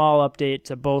small update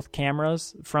to both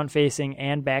cameras, front-facing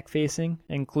and back-facing,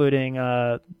 including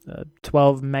a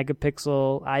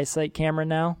 12-megapixel iSight camera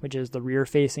now, which is the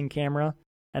rear-facing camera.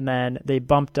 And then they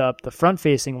bumped up the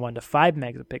front-facing one to 5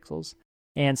 megapixels.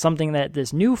 And something that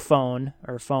this new phone,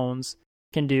 or phones,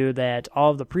 can do that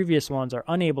all of the previous ones are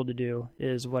unable to do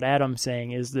is what Adam's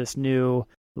saying is this new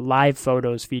live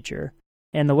photos feature.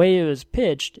 And the way it was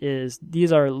pitched is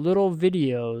these are little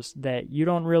videos that you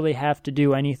don't really have to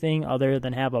do anything other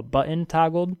than have a button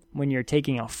toggled when you're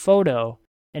taking a photo,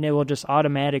 and it will just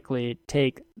automatically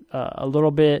take a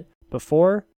little bit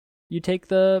before you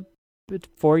take a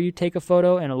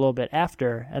photo and a little bit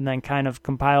after, and then kind of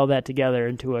compile that together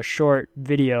into a short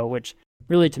video, which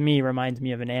really to me reminds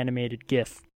me of an animated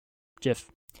GIF.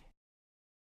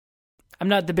 I'm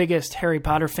not the biggest Harry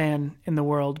Potter fan in the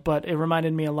world, but it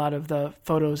reminded me a lot of the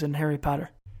photos in Harry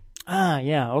Potter. Ah,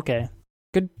 yeah, okay.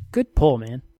 Good pull,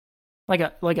 man. Like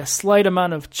a slight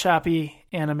amount of choppy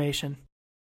animation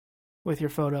with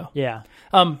your photo. Yeah.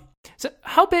 So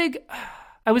how big?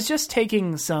 I was just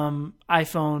taking some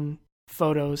iPhone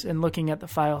photos and looking at the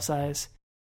file size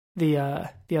the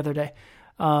other day.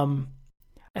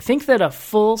 I think that a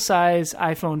full size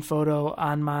iPhone photo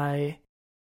on my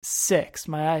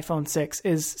iPhone 6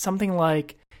 is something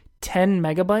like 10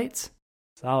 megabytes.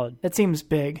 Solid. That seems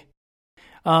big.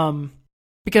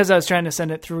 Because I was trying to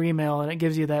send it through email and it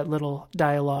gives you that little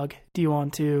dialogue. Do you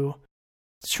want to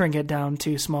shrink it down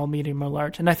to small, medium, or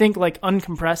large? And I think like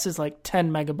uncompressed is like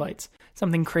 10 megabytes,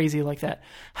 something crazy like that.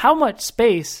 How much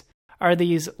space are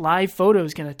these live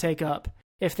photos going to take up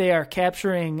if they are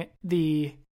capturing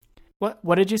the,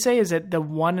 what did you say? Is it the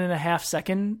 1.5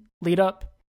 second lead up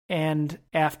and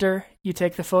after you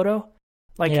take the photo?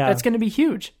 Like, yeah. That's going to be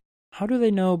huge. How do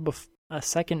they know a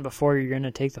second before you're going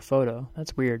to take the photo?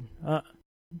 That's weird.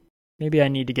 Maybe I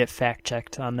need to get fact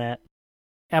checked on that.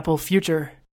 Apple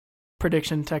future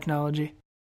prediction technology.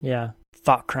 Yeah,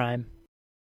 thought crime.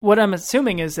 What I'm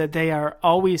assuming is that they are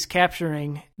always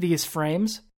capturing these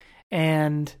frames,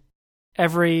 and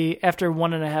after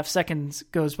 1.5 seconds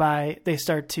goes by, they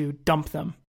start to dump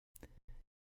them.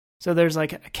 So there's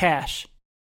like a cache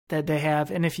that they have,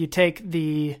 and if you take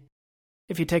a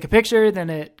picture, then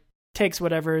it takes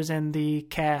whatever's in the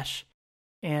cache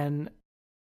and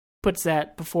puts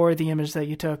that before the image that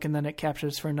you took, and then it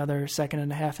captures for another 1.5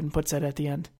 seconds and puts that at the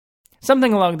end.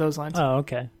 Something along those lines. Oh,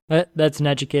 okay. That's an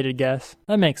educated guess.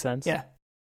 That makes sense. Yeah.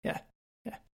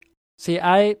 See,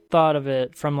 I thought of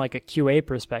it from like a QA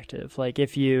perspective. Like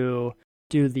if you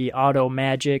do the auto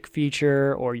magic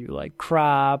feature, or you like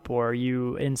crop, or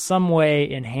you in some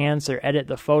way enhance or edit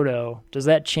the photo, does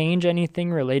that change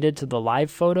anything related to the live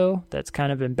photo that's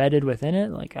kind of embedded within it?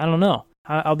 Like, I don't know.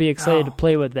 I'll be excited to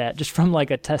play with that just from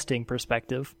like a testing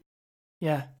perspective.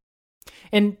 Yeah.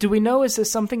 And do we know, is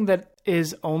this something that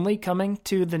is only coming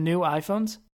to the new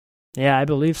iPhones? Yeah, I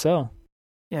believe so.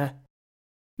 Yeah.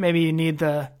 Maybe you need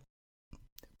the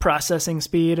processing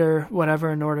speed or whatever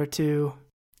in order to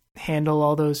handle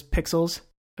all those pixels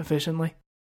efficiently.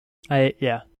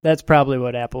 Yeah, that's probably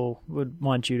what Apple would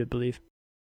want you to believe.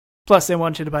 Plus, they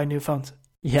want you to buy new phones.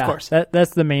 Yeah, of course.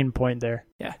 That's the main point there.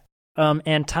 Yeah.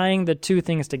 And tying the two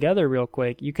things together real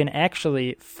quick, you can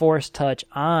actually force touch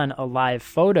on a live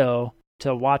photo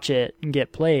to watch it and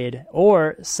get played,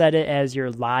 or set it as your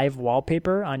live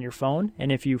wallpaper on your phone.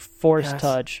 And if you force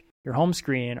touch your home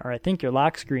screen, or I think your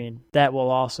lock screen, that will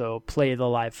also play the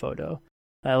live photo.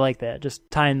 I like that, just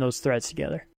tying those threads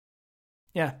together.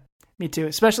 Yeah, me too.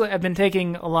 Especially, I've been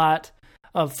taking a lot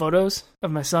of photos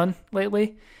of my son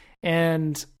lately,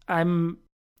 and I'm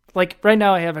like, right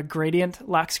now I have a gradient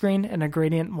lock screen and a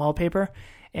gradient wallpaper,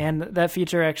 and that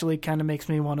feature actually kind of makes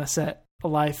me want to set a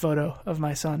live photo of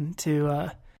my son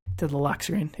to the lock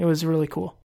screen. It was really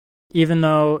cool. Even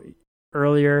though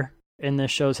earlier in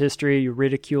this show's history you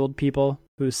ridiculed people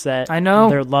who set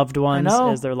their loved ones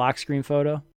as their lock screen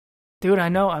photo. Dude, I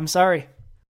know. I'm sorry.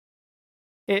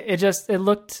 It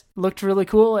looked really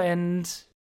cool, and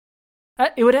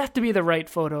it would have to be the right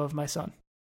photo of my son.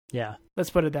 Yeah. Let's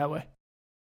put it that way.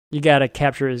 You got to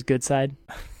capture his good side.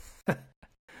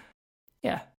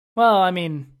 Yeah. Well, I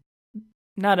mean,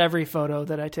 not every photo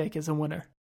that I take is a winner.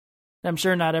 I'm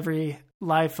sure not every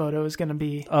live photo is going to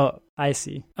be I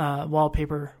see.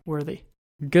 Wallpaper worthy.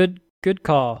 Good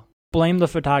call. Blame the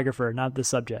photographer, not the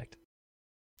subject.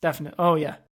 Definitely. Oh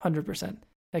yeah, 100%.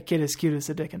 That kid is cute as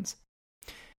the dickens.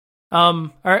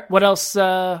 All right, what else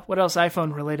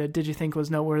iPhone related did you think was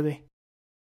noteworthy?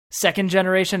 Second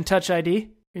generation Touch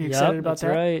ID? Are you excited about that?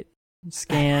 That's right.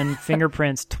 Scan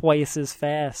fingerprints twice as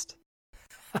fast.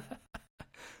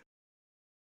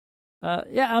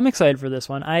 Yeah, I'm excited for this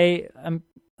one.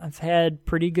 I've had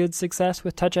pretty good success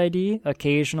with Touch ID.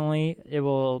 Occasionally, it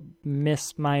will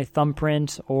miss my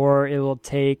thumbprint, or it will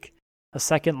take a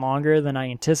second longer than I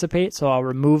anticipate. So I'll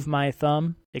remove my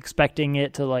thumb, expecting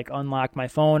it to like unlock my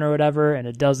phone or whatever, and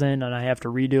it doesn't, and I have to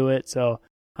redo it. So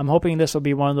I'm hoping this will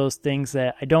be one of those things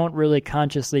that I don't really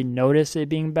consciously notice it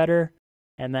being better,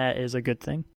 and that is a good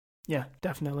thing. Yeah,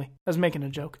 definitely. I was making a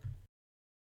joke.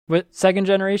 With second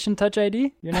generation Touch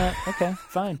ID? You're not? Okay,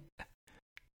 fine.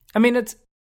 I mean, it's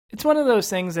one of those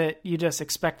things that you just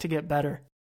expect to get better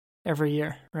every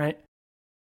year, right?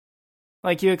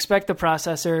 Like, you expect the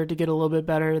processor to get a little bit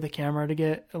better, the camera to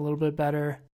get a little bit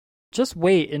better. Just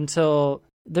wait until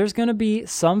there's going to be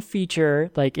some feature,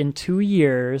 like in 2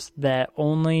 years, that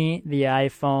only the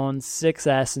iPhone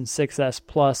 6S and 6S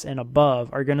Plus and above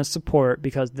are going to support,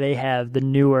 because they have the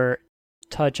newer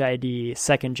Touch ID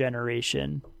second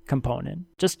generation component.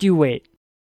 Just you wait.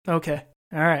 Okay.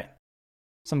 All right.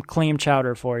 Some clam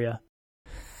chowder for you.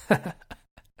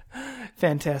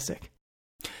 Fantastic.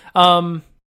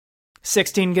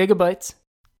 16 gigabytes.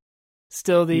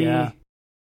 Still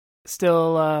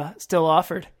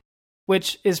offered,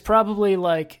 which is probably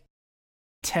like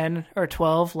 10 or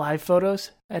 12 live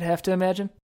photos, I'd have to imagine.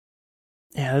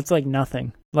 Yeah, that's like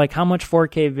nothing. Like, how much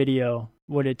 4K video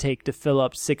would it take to fill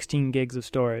up 16 gigs of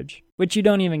storage? Which you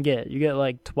don't even get. You get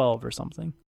like 12 or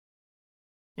something.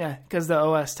 Yeah, because the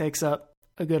OS takes up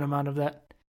a good amount of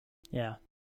that. Yeah.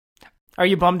 Are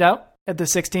you bummed out at the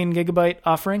 16 gigabyte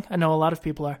offering? I know a lot of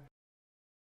people are.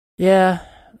 Yeah.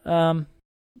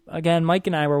 Again, Mike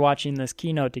and I were watching this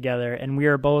keynote together, and we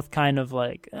were both kind of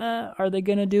like, are they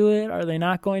going to do it? Are they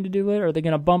not going to do it? Are they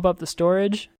going to bump up the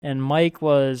storage? And Mike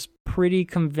was pretty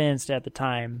convinced at the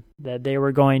time that they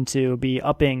were going to be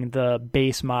upping the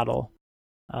base model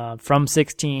from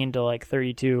 16 to like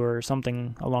 32 or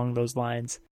something along those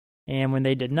lines. And when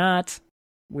they did not,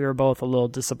 we were both a little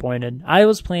disappointed. I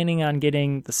was planning on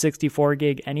getting the 64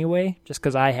 gig anyway, just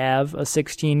because I have a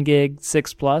 16 gig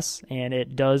 6 Plus, and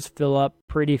it does fill up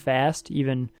pretty fast,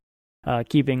 even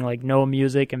keeping like no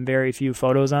music and very few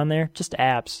photos on there. Just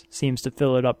apps seems to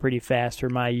fill it up pretty fast for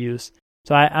my use.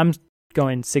 So I'm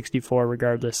going 64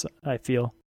 regardless, I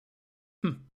feel.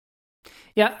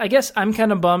 Yeah, I guess I'm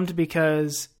kind of bummed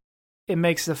because it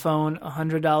makes the phone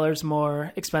 $100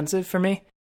 more expensive for me.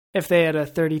 If they had a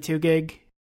 32 gig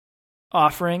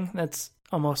offering, that's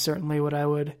almost certainly what I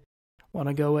would want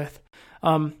to go with.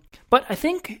 But I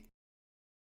think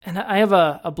and I have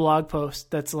a blog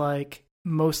post that's like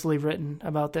mostly written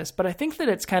about this, but I think that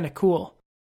it's kind of cool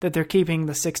that they're keeping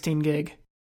the 16 gig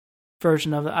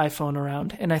version of the iPhone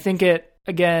around. And I think it,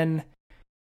 again,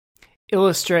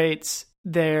 illustrates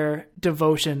their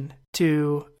devotion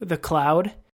to the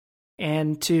cloud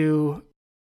and to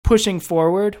pushing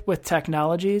forward with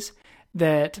technologies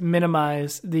that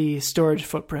minimize the storage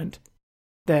footprint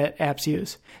that apps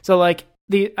use. So like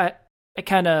I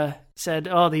kind of said,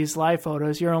 oh, these live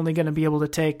photos, you're only going to be able to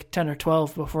take 10 or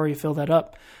 12 before you fill that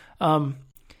up.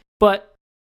 But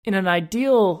in an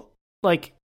ideal,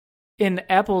 like in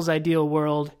Apple's ideal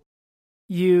world,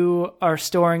 you are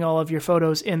storing all of your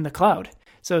photos in the cloud.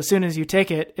 So as soon as you take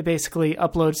it, it basically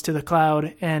uploads to the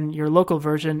cloud and your local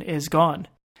version is gone.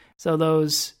 So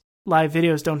those live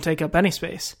videos don't take up any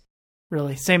space,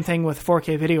 really. Same thing with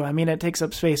 4K video. I mean, it takes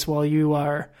up space while you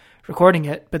are recording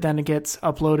it, but then it gets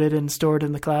uploaded and stored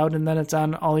in the cloud, and then it's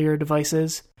on all your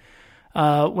devices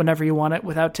whenever you want it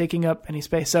without taking up any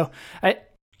space. So I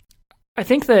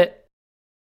think that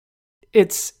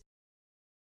it's,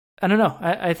 I don't know.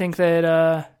 I think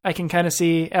that I can kind of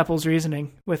see Apple's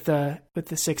reasoning with the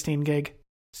 16 gig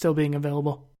still being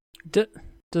available.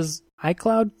 Does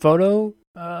iCloud photo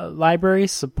library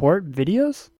support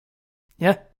videos?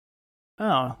 Yeah.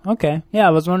 Oh, okay. Yeah,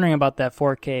 I was wondering about that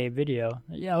 4K video.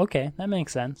 Yeah, okay. That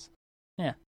makes sense.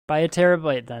 Yeah. Buy a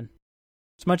terabyte then.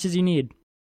 As much as you need.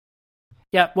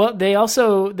 Yeah, well, they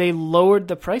lowered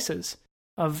the prices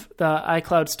of the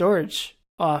iCloud storage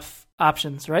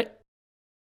options, right?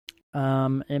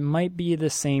 It might be the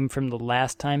same from the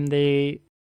last time they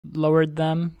lowered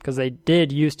them, because they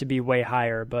did used to be way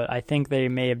higher, but I think they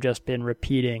may have just been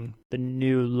repeating the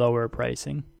new lower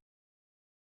pricing.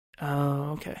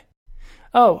 Oh, okay.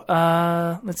 Oh,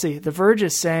 let's see. The Verge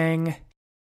is saying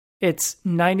it's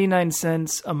 99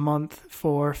 cents a month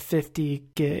for 50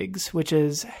 gigs, which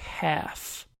is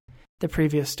half the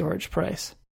previous storage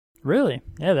price. Really?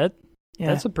 Yeah,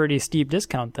 that's a pretty steep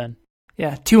discount then.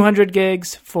 Yeah, 200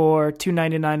 gigs for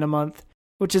 $299 a month,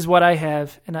 which is what I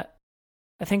have, and I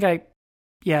think I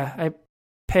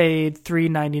paid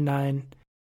 $399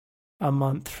 a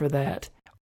month for that.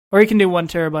 Or you can do 1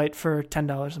 terabyte for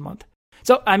 $10 a month.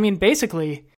 So, I mean,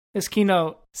 basically, this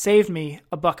Keynote saved me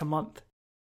 $1 a month.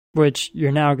 Which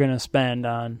you're now going to spend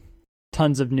on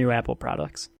tons of new Apple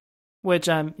products. Which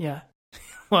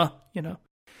well,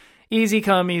 easy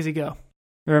come, easy go.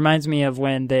 It reminds me of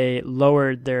when they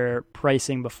lowered their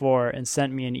pricing before and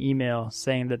sent me an email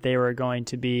saying that they were going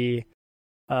to be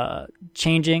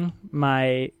changing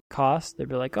my cost. They'd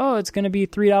be like, oh, it's going to be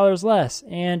 $3 less.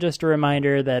 And just a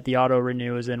reminder that the auto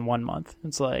renew is in 1 month.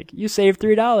 It's like, you saved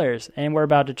 $3 and we're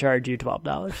about to charge you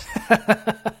 $12.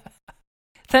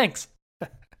 Thanks.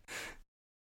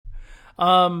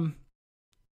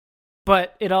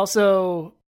 But it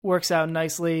also works out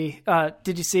nicely.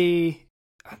 Did you see?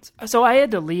 So I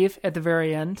had to leave at the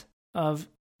very end of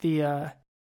the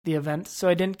event, so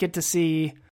I didn't get to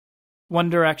see One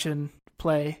Direction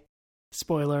play.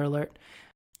 Spoiler alert.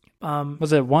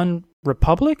 Was it One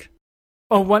Republic?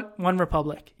 Oh, One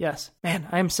Republic. Yes. Man,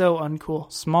 I am so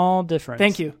uncool. Small difference.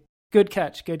 Thank you. Good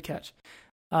catch.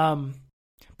 But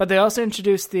they also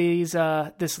introduced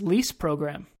this lease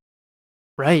program.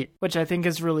 Right. Which I think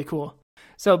is really cool.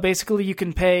 So basically you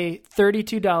can pay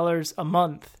 $32 a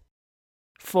month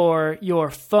for your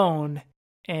phone,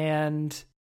 and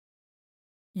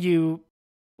you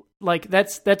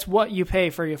that's what you pay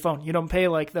for your phone. You don't pay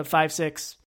like the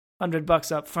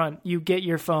 $500-$600 up front. You get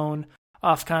your phone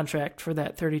off contract for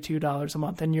that $32 a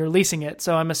month, and you're leasing it.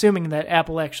 So I'm assuming that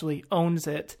Apple actually owns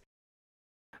it.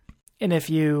 And if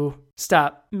you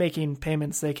stop making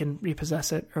payments, they can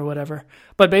repossess it or whatever.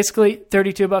 But basically,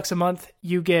 $32 a month,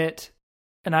 you get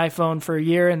an iPhone for a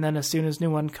year, and then as soon as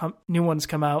new ones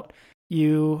come out,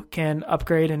 you can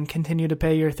upgrade and continue to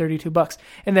pay your $32.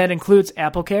 And that includes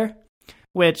AppleCare,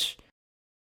 which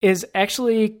is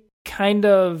actually kind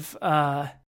of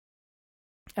I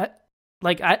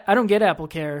don't get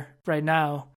AppleCare right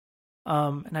now,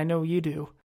 and I know you do.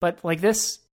 But like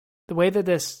this, the way that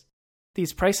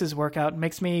these prices work out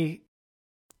makes me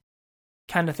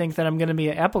kind of think that I'm going to be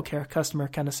an AppleCare customer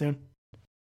kind of soon.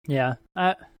 Yeah,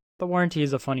 the warranty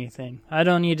is a funny thing. I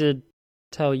don't need to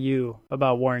tell you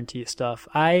about warranty stuff.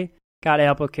 I got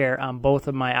AppleCare on both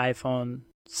of my iPhone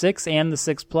 6 and the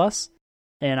 6 Plus,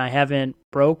 and I haven't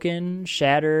broken,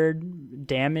 shattered,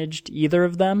 damaged either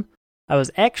of them. I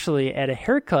was actually at a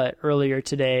haircut earlier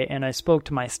today, and I spoke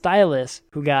to my stylist,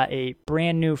 who got a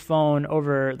brand new phone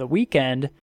over the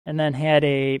weekend, and then had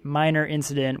a minor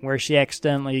incident where she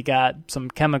accidentally got some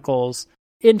chemicals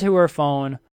into her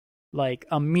phone, like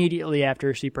immediately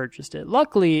after she purchased it.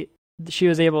 Luckily, she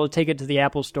was able to take it to the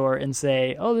Apple store and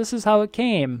say, oh, this is how it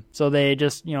came. So they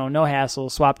just, no hassle,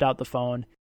 swapped out the phone.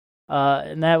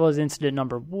 And that was incident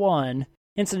number 1.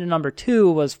 Incident number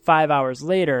 2 was 5 hours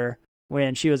later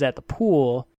when she was at the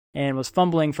pool and was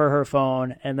fumbling for her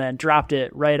phone and then dropped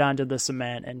it right onto the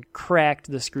cement and cracked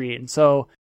the screen. So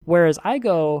whereas I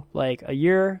go like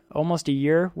almost a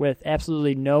year with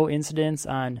absolutely no incidents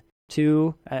on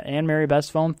 2 and Mary Beth's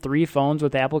phone, 3 phones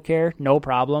with Apple Care, no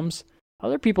problems.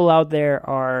 Other people out there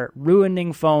are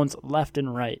ruining phones left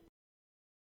and right.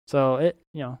 So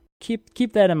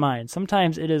keep that in mind.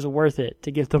 Sometimes it is worth it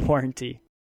to give the warranty.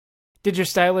 Did your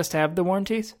stylist have the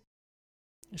warranties?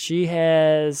 She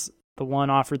has the one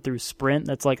offered through Sprint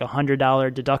that's like $100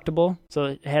 deductible, so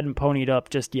it hadn't ponied up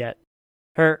just yet.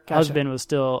 Her husband was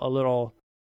still a little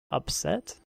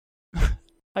upset,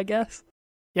 I guess.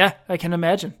 Yeah, I can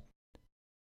imagine.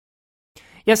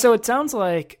 Yeah, so it sounds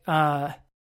like I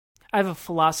have a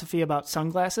philosophy about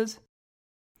sunglasses,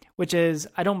 which is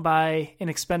I don't buy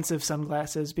inexpensive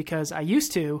sunglasses because I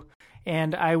used to,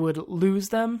 and I would lose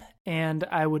them, and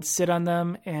I would sit on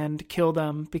them and kill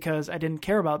them because I didn't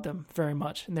care about them very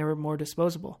much, and they were more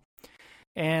disposable.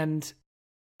 And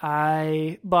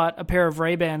I bought a pair of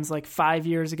Ray-Bans like 5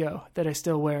 years ago that I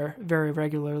still wear very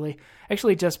regularly.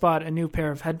 Actually just bought a new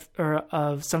pair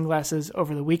of sunglasses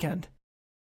over the weekend.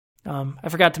 I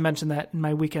forgot to mention that in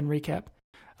my weekend recap.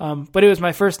 But it was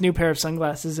my first new pair of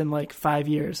sunglasses in like 5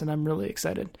 years, and I'm really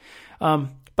excited.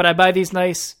 But I buy these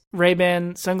nice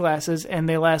Ray-Ban sunglasses, and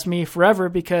they last me forever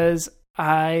because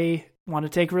I want to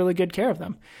take really good care of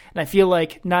them. And I feel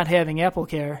like not having Apple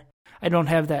Care, I don't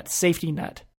have that safety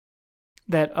net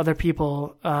that other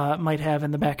people might have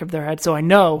in the back of their head. So I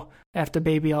know I have to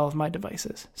baby all of my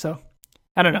devices. So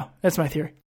I don't know. That's my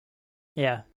theory.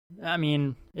 Yeah. I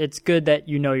mean, it's good that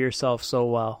you know yourself so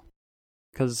well,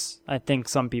 because I think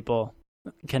some people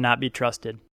cannot be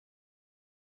trusted.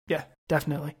 Yeah,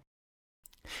 definitely.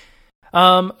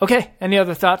 Okay. Any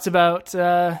other thoughts about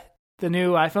the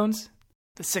new iPhones?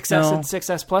 The 6S and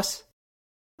 6S Plus?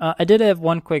 I did have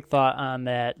one quick thought on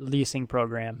that leasing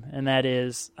program, and that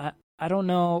is, I don't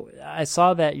know. I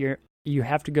saw that you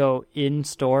have to go in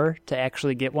store to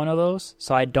actually get one of those.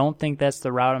 So I don't think that's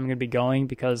the route I'm going to be going,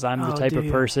 because I'm the type of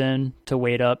person to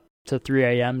wait up to 3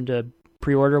 a.m. to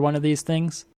pre-order one of these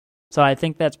things. So I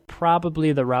think that's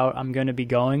probably the route I'm going to be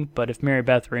going. But if Mary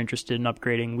Beth were interested in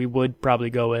upgrading, we would probably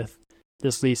go with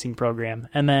this leasing program.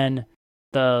 And then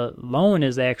the loan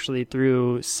is actually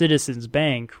through Citizens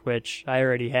Bank, which I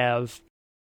already have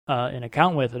an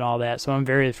account with and all that. So I'm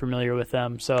very familiar with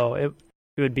them. So it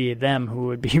would be them who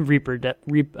would be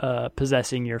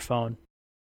repossessing your phone.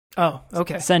 Oh,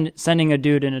 okay. Sending a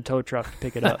dude in a tow truck to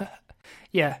pick it up.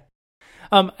 Yeah.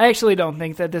 I actually don't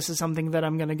think that this is something that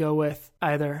I'm going to go with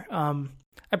either.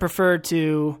 I prefer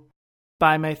to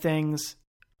buy my things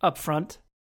up front,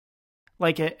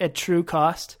 like at true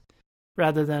cost,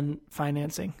 rather than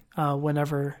financing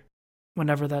whenever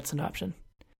that's an option.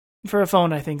 For a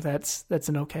phone, I think that's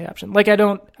an okay option. Like I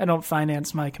don't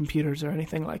finance my computers or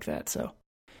anything like that, so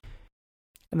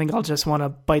I think I'll just want to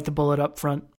bite the bullet up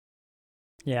front.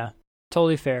 Yeah,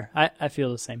 totally fair. I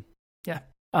feel the same. Yeah.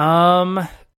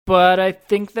 But I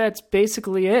think that's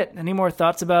basically it. Any more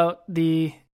thoughts about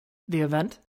the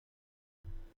event?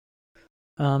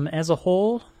 As a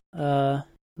whole, a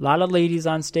lot of ladies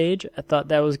on stage. I thought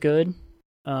that was good.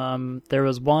 There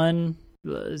was one,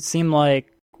 it seemed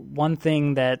like one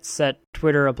thing that set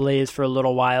Twitter ablaze for a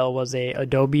little while was a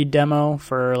Adobe demo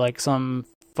for like some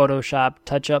Photoshop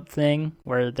touch-up thing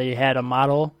where they had a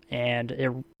model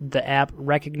and the app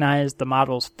recognized the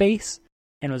model's face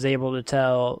and was able to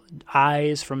tell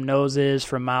eyes from noses,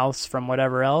 from mouths, from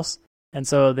whatever else. And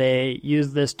so they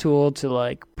used this tool to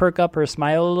like perk up her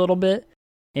smile a little bit.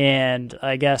 And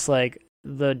I guess like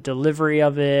the delivery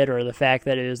of it or the fact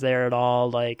that it was there at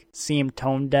all like seemed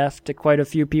tone deaf to quite a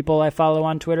few people I follow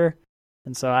on Twitter.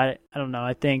 And so I don't know,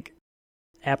 I think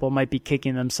Apple might be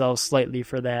kicking themselves slightly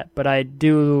for that. But I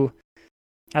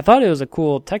thought it was a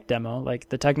cool tech demo. Like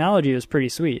the technology was pretty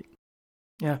sweet.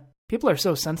 Yeah. People are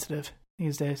so sensitive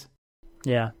these days.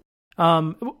 Yeah.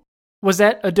 Was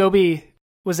that Adobe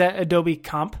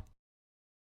Comp?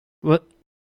 What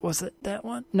was it, that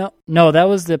one? No, that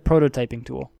was the prototyping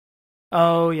tool.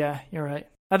 Oh yeah, you're right.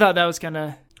 I thought that was kind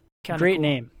of great cool.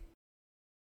 Name.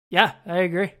 Yeah, I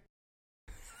agree.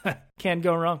 Can't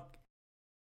go wrong.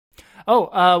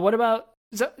 Oh, what about?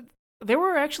 There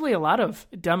were actually a lot of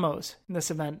demos in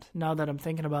this event. Now that I'm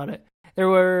thinking about it, there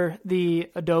were the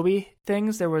Adobe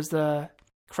things. There was the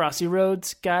Crossy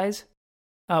Roads guys.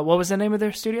 What was the name of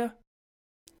their studio?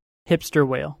 Hipster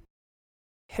Whale.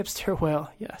 Hipster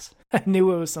whale, yes. I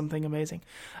knew it was something amazing.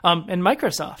 And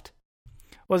Microsoft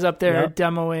was up there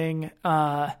demoing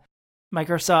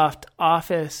Microsoft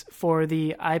Office for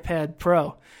the iPad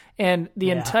Pro. And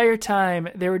the entire time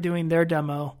they were doing their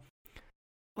demo,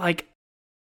 like,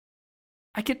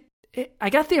 I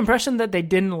got the impression that they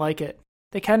didn't like it.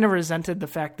 They kind of resented the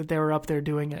fact that they were up there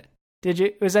doing it. Did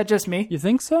you? Was that just me? You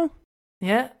think so?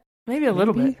 Yeah, maybe a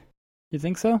little bit. You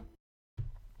think so?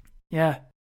 Yeah.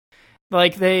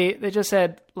 Like, they just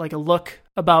had, like, a look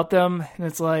about them, and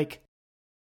it's like,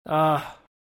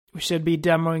 we should be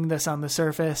demoing this on the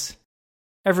Surface.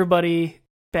 Everybody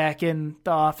back in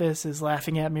the office is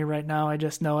laughing at me right now. I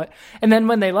just know it. And then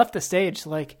when they left the stage,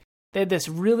 like, they had this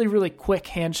really, really quick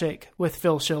handshake with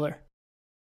Phil Schiller.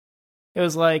 It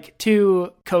was like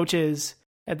two coaches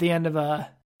at the end of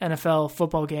a NFL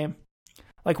football game.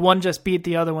 Like, one just beat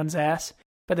the other one's ass,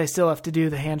 but they still have to do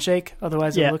the handshake.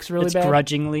 Otherwise, it looks really bad.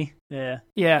 Grudgingly. Yeah.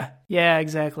 Yeah,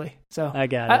 exactly. So I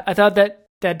got it. I thought that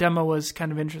demo was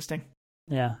kind of interesting.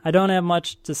 Yeah, I don't have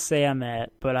much to say on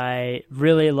that, but I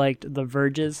really liked The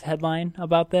Verge's headline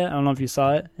about that. I don't know if you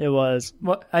saw it. It was...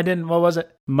 I didn't. What was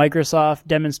it? Microsoft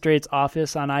demonstrates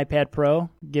Office on iPad Pro,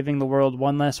 giving the world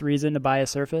one less reason to buy a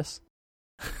Surface.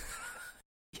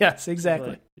 Yes,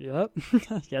 exactly. Yep.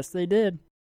 Yes, they did.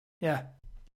 Yeah.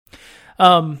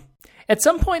 At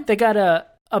some point, they got to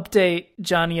update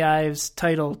Johnny Ive's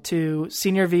title to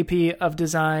Senior VP of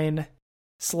Design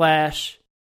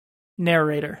 /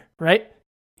 narrator, right?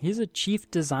 He's a chief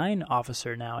design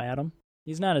officer now, Adam.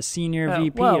 He's not a senior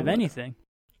VP of anything.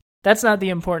 That's not the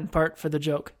important part for the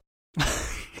joke.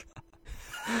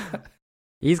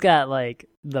 He's got, like,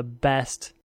 the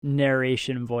best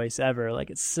narration voice ever. Like,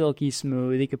 it's silky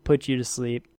smooth. He could put you to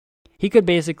sleep. He could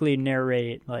basically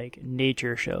narrate, like,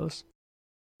 nature shows.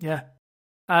 Yeah.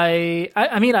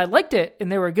 I mean, I liked it,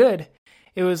 and they were good.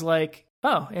 It was like,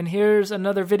 oh, and here's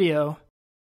another video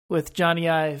with Johnny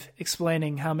Ive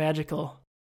explaining how magical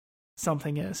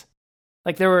something is.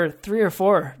 Like, there were 3 or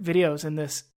 4 videos in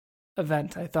this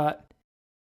event, I thought,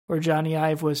 where Johnny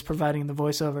Ive was providing the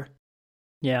voiceover.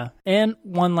 Yeah. And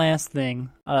one last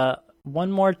thing.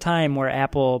 One more time where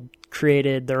Apple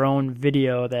created their own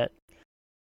video that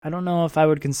I don't know if I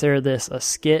would consider this a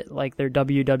skit like their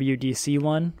WWDC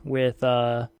one with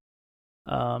the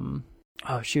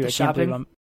I shopping? can't believe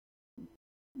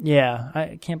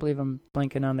I can't believe I'm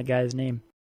blanking on the guy's name.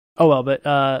 Oh well, but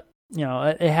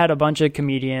it had a bunch of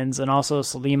comedians, and also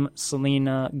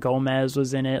Selena Gomez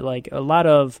was in it. Like, a lot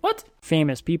of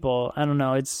famous people. I don't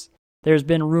know. There's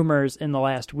been rumors in the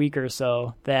last week or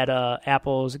so that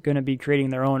Apple's going to be creating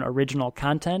their own original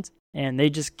content, and they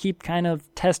just keep kind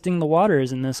of testing the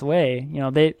waters in this way. You know,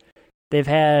 they've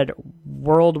had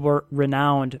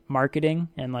world-renowned marketing,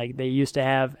 and, like, they used to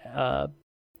have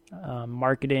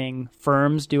marketing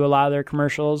firms do a lot of their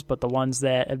commercials, but the ones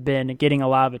that have been getting a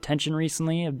lot of attention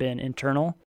recently have been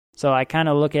internal. So I kind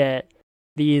of look at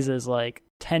these as, like,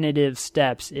 tentative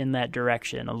steps in that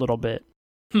direction a little bit.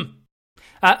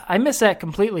 I missed that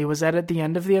completely. Was that at the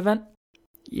end of the event?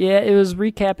 Yeah, it was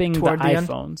recapping Toward the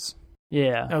iPhones.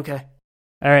 Yeah. Okay.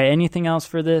 All right, anything else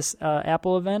for this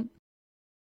Apple event?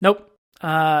 Nope.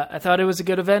 I thought it was a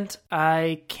good event.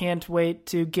 I can't wait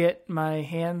to get my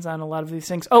hands on a lot of these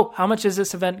things. Oh, how much is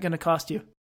this event going to cost you?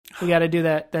 We got to do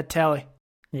that tally.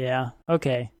 Yeah,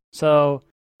 okay. So,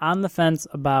 on the fence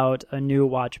about a new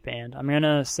watch band. I'm going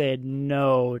to say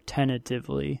no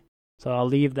tentatively, so I'll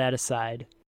leave that aside.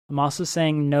 I'm also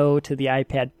saying no to the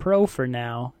iPad Pro for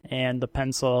now, and the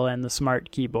pencil and the smart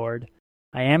keyboard.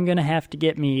 I am going to have to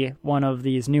get me one of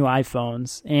these new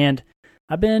iPhones, and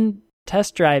I've been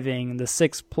test driving the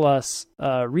 6 Plus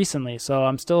recently, so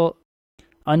I'm still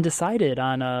undecided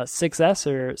on a 6S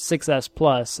or 6S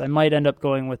Plus. I might end up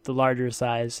going with the larger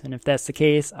size, and if that's the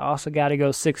case, I also got to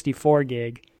go 64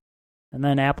 gig. And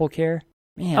then Apple Care.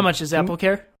 Man, how much is Apple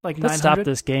Care? Like $900? Let's stop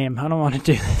this game. I don't want to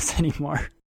do this anymore.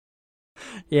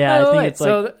 Yeah, I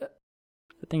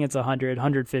think it's 100,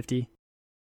 150.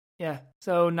 Yeah,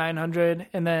 so 900,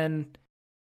 and then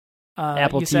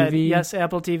Apple you TV. Said, yes,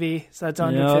 Apple TV, so that's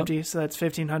 150, yep. So that's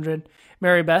 1,500.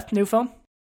 Mary Beth, new phone?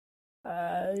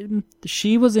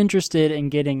 She was interested in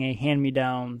getting a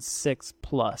hand-me-down 6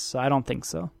 Plus, so I don't think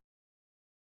so.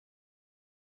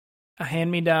 A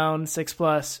hand-me-down 6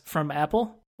 Plus from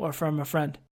Apple or from a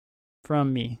friend?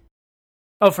 From me.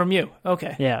 Oh, from you.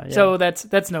 Okay. Yeah. So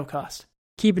that's no cost.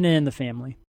 Keeping it in the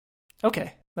family.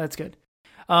 Okay, that's good.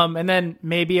 And then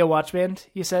maybe a watch band,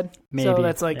 you said? Maybe. So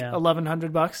that's like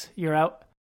 $1,100. You're out?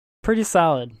 Pretty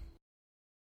solid.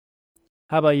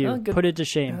 How about you? Put it to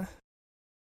shame.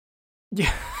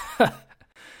 Yeah.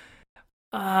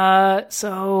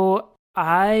 So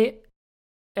I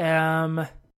am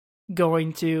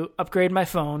going to upgrade my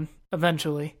phone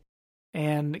eventually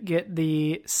and get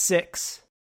the 6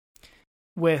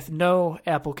 with no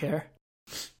Apple Care.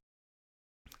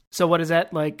 So what is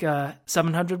that, like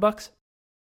 $700?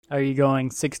 Are you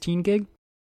going 16 gig?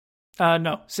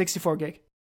 No, 64 gig.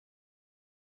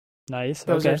 Nice.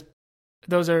 Those okay.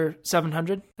 Those are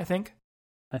 700, I think.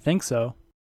 I think so.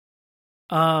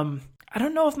 I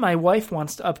don't know if my wife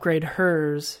wants to upgrade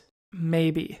hers.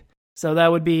 Maybe. So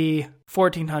that would be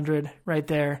 1,400 right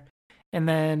there. And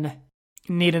then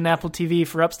need an Apple TV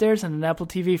for upstairs and an Apple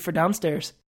TV for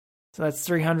downstairs. So that's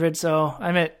 300. So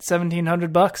I'm at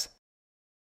 $1,700.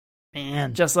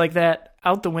 Man. Just like that,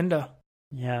 out the window.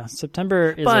 Yeah,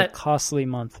 September is a costly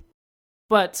month.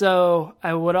 But so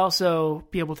I would also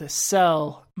be able to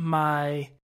sell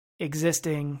my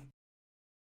existing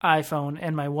iPhone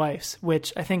and my wife's,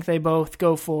 which I think they both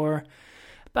go for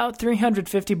about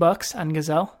 $350 on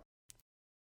Gazelle.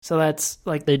 So that's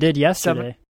like they did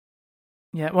yesterday.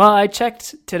 Yeah, well, I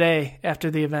checked today after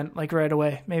the event, like right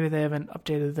away. Maybe they haven't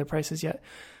updated their prices yet,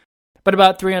 but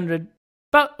about 300.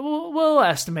 But we'll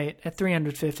estimate at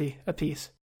 350 a piece.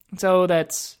 So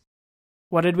that's,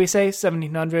 what did we say?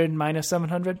 1,700 minus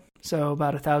 700, so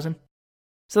about 1,000.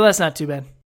 So that's not too bad.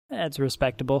 That's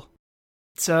respectable.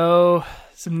 So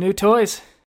some new toys.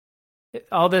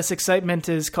 All this excitement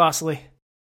is costly.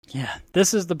 Yeah,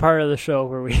 this is the part of the show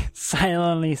where we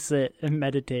silently sit and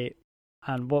meditate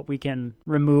on what we can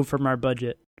remove from our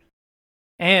budget.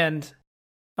 And,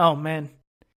 oh man,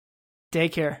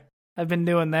 daycare. I've been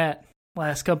doing that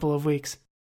last couple of weeks.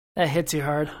 That hits you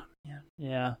hard.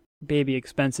 Yeah, baby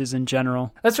expenses in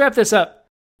general. Let's wrap this up.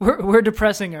 We're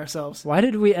depressing ourselves. Why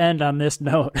did we end on this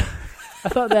note? I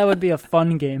thought that would be a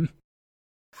fun game.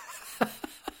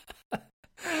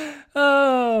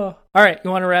 Oh, all right.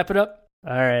 You want to wrap it up?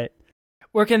 All right.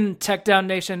 Where can Tech Down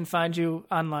Nation find you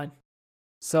online?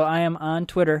 So I am on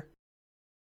Twitter.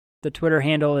 The Twitter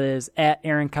handle is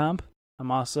 @AaronComp.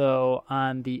 I'm also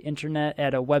on the internet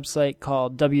at a website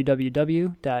called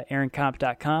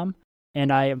www.aaroncomp.com. And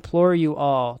I implore you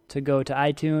all to go to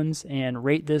iTunes and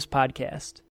rate this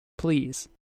podcast. Please.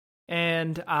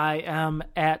 And I am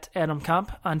at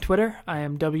AdamComp on Twitter. I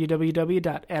am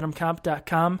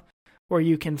www.adamcomp.com, where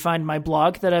you can find my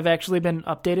blog that I've actually been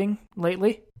updating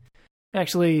lately.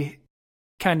 Actually,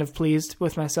 kind of pleased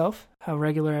with myself, how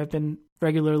regularly I've been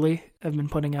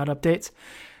putting out updates.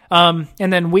 And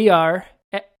then we are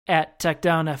at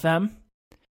TechDownFM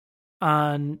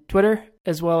on Twitter,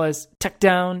 as well as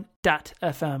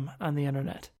techdown.fm on the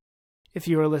internet. If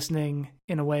you are listening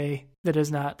in a way that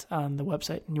is not on the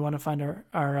website and you want to find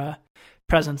our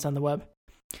presence on the web.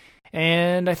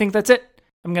 And I think that's it.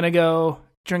 I'm going to go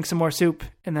drink some more soup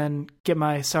and then get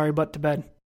my sorry butt to bed.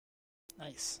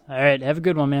 Nice. All right. Have a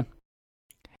good one, man.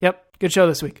 Yep. Good show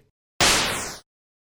this week.